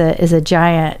 parenting is a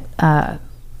giant.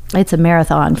 It's a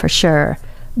marathon for sure.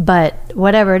 But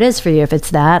whatever it is for you, if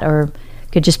it's that, or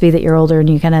it could just be that you're older and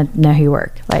you kind of know your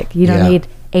work. Like you don't need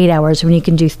 8 hours when you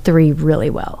can do 3 really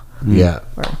well. And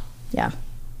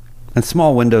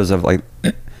small windows of like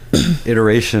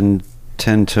iteration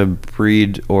tend to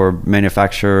breed or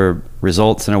manufacture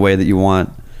results in a way that you want,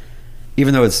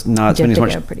 even though it's not spending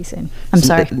as much. Pretty soon. I'm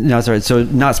sorry. No, sorry. So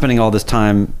not spending all this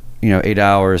time, 8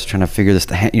 hours trying to figure this,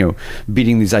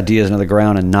 beating these ideas into the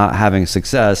ground and not having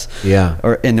success,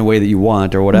 or in the way that you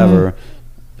want or whatever.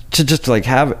 to just like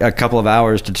have a couple of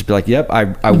hours to just be like, yep, I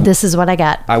This is what I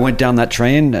got. I went down that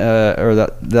train or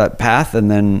that path, and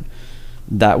then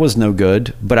that was no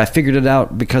good. But I figured it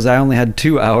out because I only had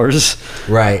 2 hours,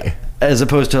 Right. as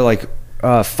opposed to like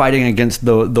fighting against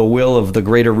the will of the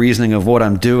greater reasoning of what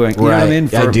I'm doing. You know what I mean?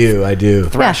 I do.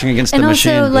 Thrashing against and the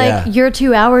also, machine. like, your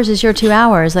 2 hours is your 2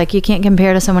 hours. Like, you can't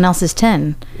compare to someone else's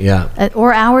 10. Yeah.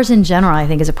 Or hours in general, I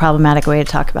think, is a problematic way to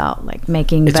talk about, like,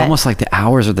 making. It's almost like the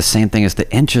hours are the same thing as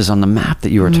the inches on the map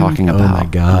that you were talking about. Oh my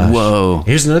gosh. Whoa.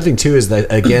 Here's another thing too, is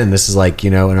that, again, this is like,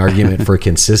 an argument for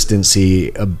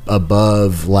consistency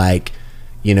above, like,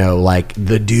 like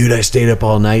the dude I stayed up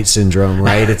all night syndrome,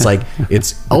 right? It's like,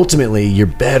 it's ultimately, you're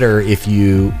better if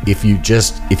you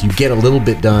get a little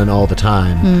bit done all the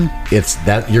time. It's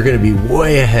that you're going to be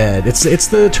way ahead. It's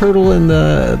the turtle and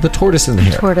the tortoise in the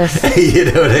hare. Tortoise. You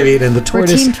know what I mean? And the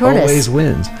tortoise Team Tortoise. always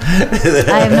wins.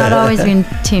 I have not always been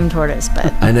Team Tortoise,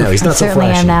 but I know, he's not so certainly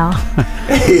flashy. am now.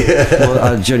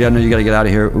 Well, Jody, I know you got to get out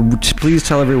of here. Please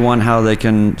tell everyone how they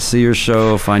can see your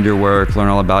show, find your work, learn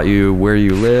all about you, where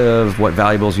you live, what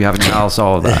valuables you have in your house,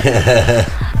 all of that.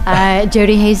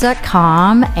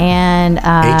 JodyHayes.com and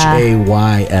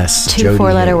HAYS. 2 Jody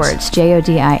 4-letter Hayes. words,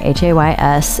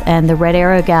 JODIHAYS. And the Red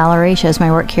Arrow Gallery shows my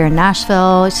work here in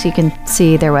Nashville, so you can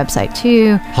see their website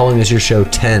too. How long is your show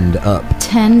Tend up?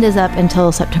 Tend is up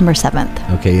until September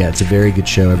 7th. Okay, yeah, it's a very good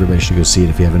show. Everybody should go see it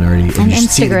if you haven't already. And you should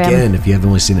see it Instagram. again if you haven't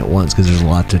only seen it once, because there's a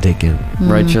lot to take in.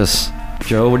 Righteous.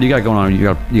 Joe, what do you got going on?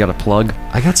 You got a plug?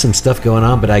 I got some stuff going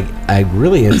on, but I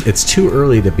really it's too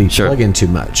early to be Sure. plugging too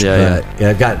much. Yeah,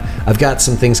 but I've got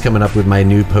some things coming up with my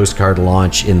new postcard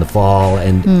launch in the fall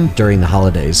and during the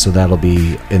holidays, so that'll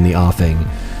be in the offing.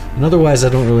 And otherwise, I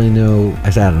don't really know. I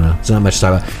don't know. It's not much to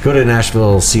talk about. Go to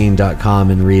NashvilleScene.com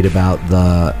and read about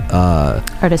the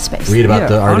Artist Space. read about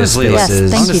the artist honestly, Yes,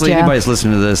 spaces. thank you, honestly, Joe. anybody that's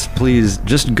listening to this, please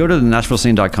just go to the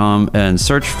NashvilleScene.com and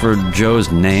search for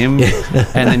Joe's name,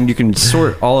 and then you can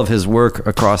sort all of his work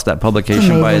across that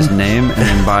publication by his Amazing. name and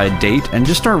then by date, and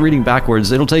just start reading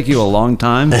backwards. It'll take you a long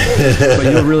time, but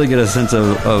you'll really get a sense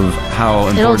of how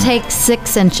important. It'll take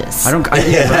 6 inches. That's right.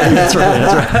 That's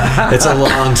right. It's a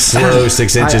long, slow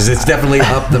 6 inches. It's definitely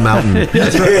up the mountain.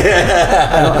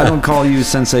 I don't call you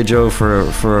Sensei Joe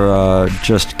for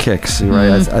just kicks,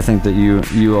 right? I think that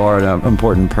you are an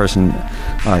important person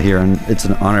here, and it's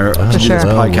an honor to do sure. this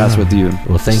podcast with you.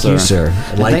 Well, thank you, sir.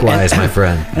 Likewise, my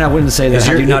friend. And I wouldn't say that Is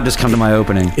had your- you not just come to my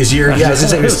opening. Is your I was gonna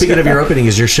say, speaking of your opening,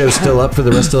 is your show still up for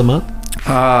the rest of the month?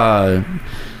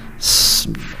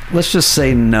 Let's just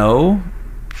say no.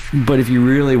 But if you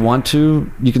really want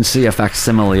to, you can see a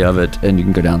facsimile of it and you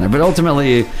can go down there. But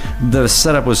ultimately, the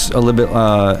setup was a little bit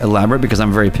elaborate because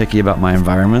I'm very picky about my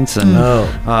environments. And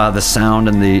the sound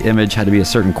and the image had to be a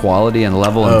certain quality and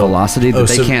level and velocity that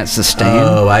they can't sustain.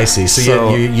 Oh, I see.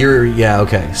 So, you're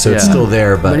okay. So it's Yeah. still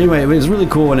there, But but anyway, it was really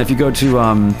cool. And if you go to...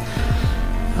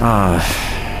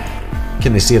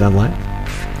 can they see it online?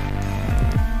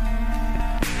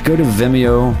 go to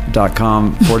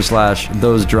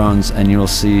vimeo.com/those drones and you'll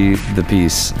see the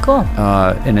piece. Cool.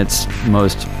 In its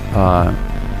most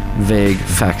vague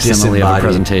facsimile of a Disembodied.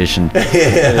 presentation.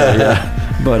 yeah.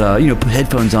 But put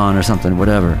headphones on or something,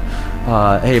 whatever.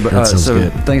 Hey, but That sounds so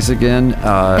good. thanks again.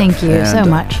 Thank you so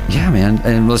much. Yeah, man,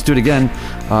 and let's do it again.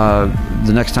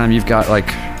 The next time you've got a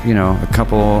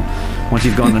couple. Once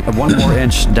you've gone 1 more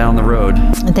inch down the road.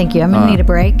 And thank you. I'm going to need a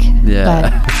break. Yeah.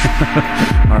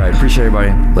 All right. Appreciate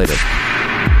everybody. Later.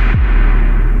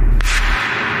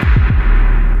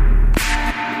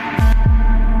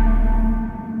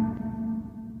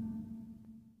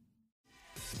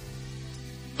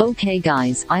 Okay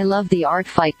guys, I love the Art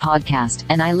Fight podcast,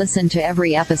 and I listen to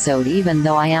every episode even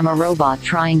though I am a robot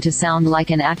trying to sound like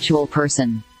an actual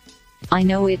person. I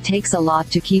know it takes a lot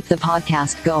to keep the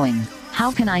podcast going.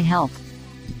 How can I help?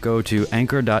 Go to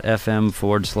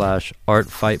anchor.fm/Art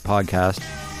Fight Podcast.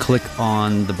 Click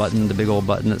on the button, the big old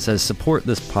button that says support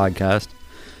this podcast.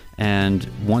 And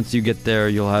once you get there,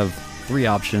 you'll have 3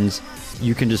 options.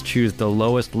 You can just choose the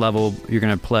lowest level. You're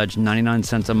going to pledge 99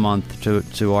 cents a month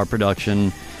to our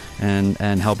production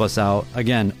and help us out.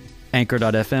 Again,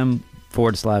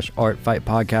 anchor.fm/Art Fight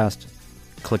Podcast.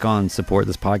 Click on support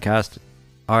this podcast.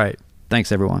 All right.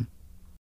 Thanks, everyone.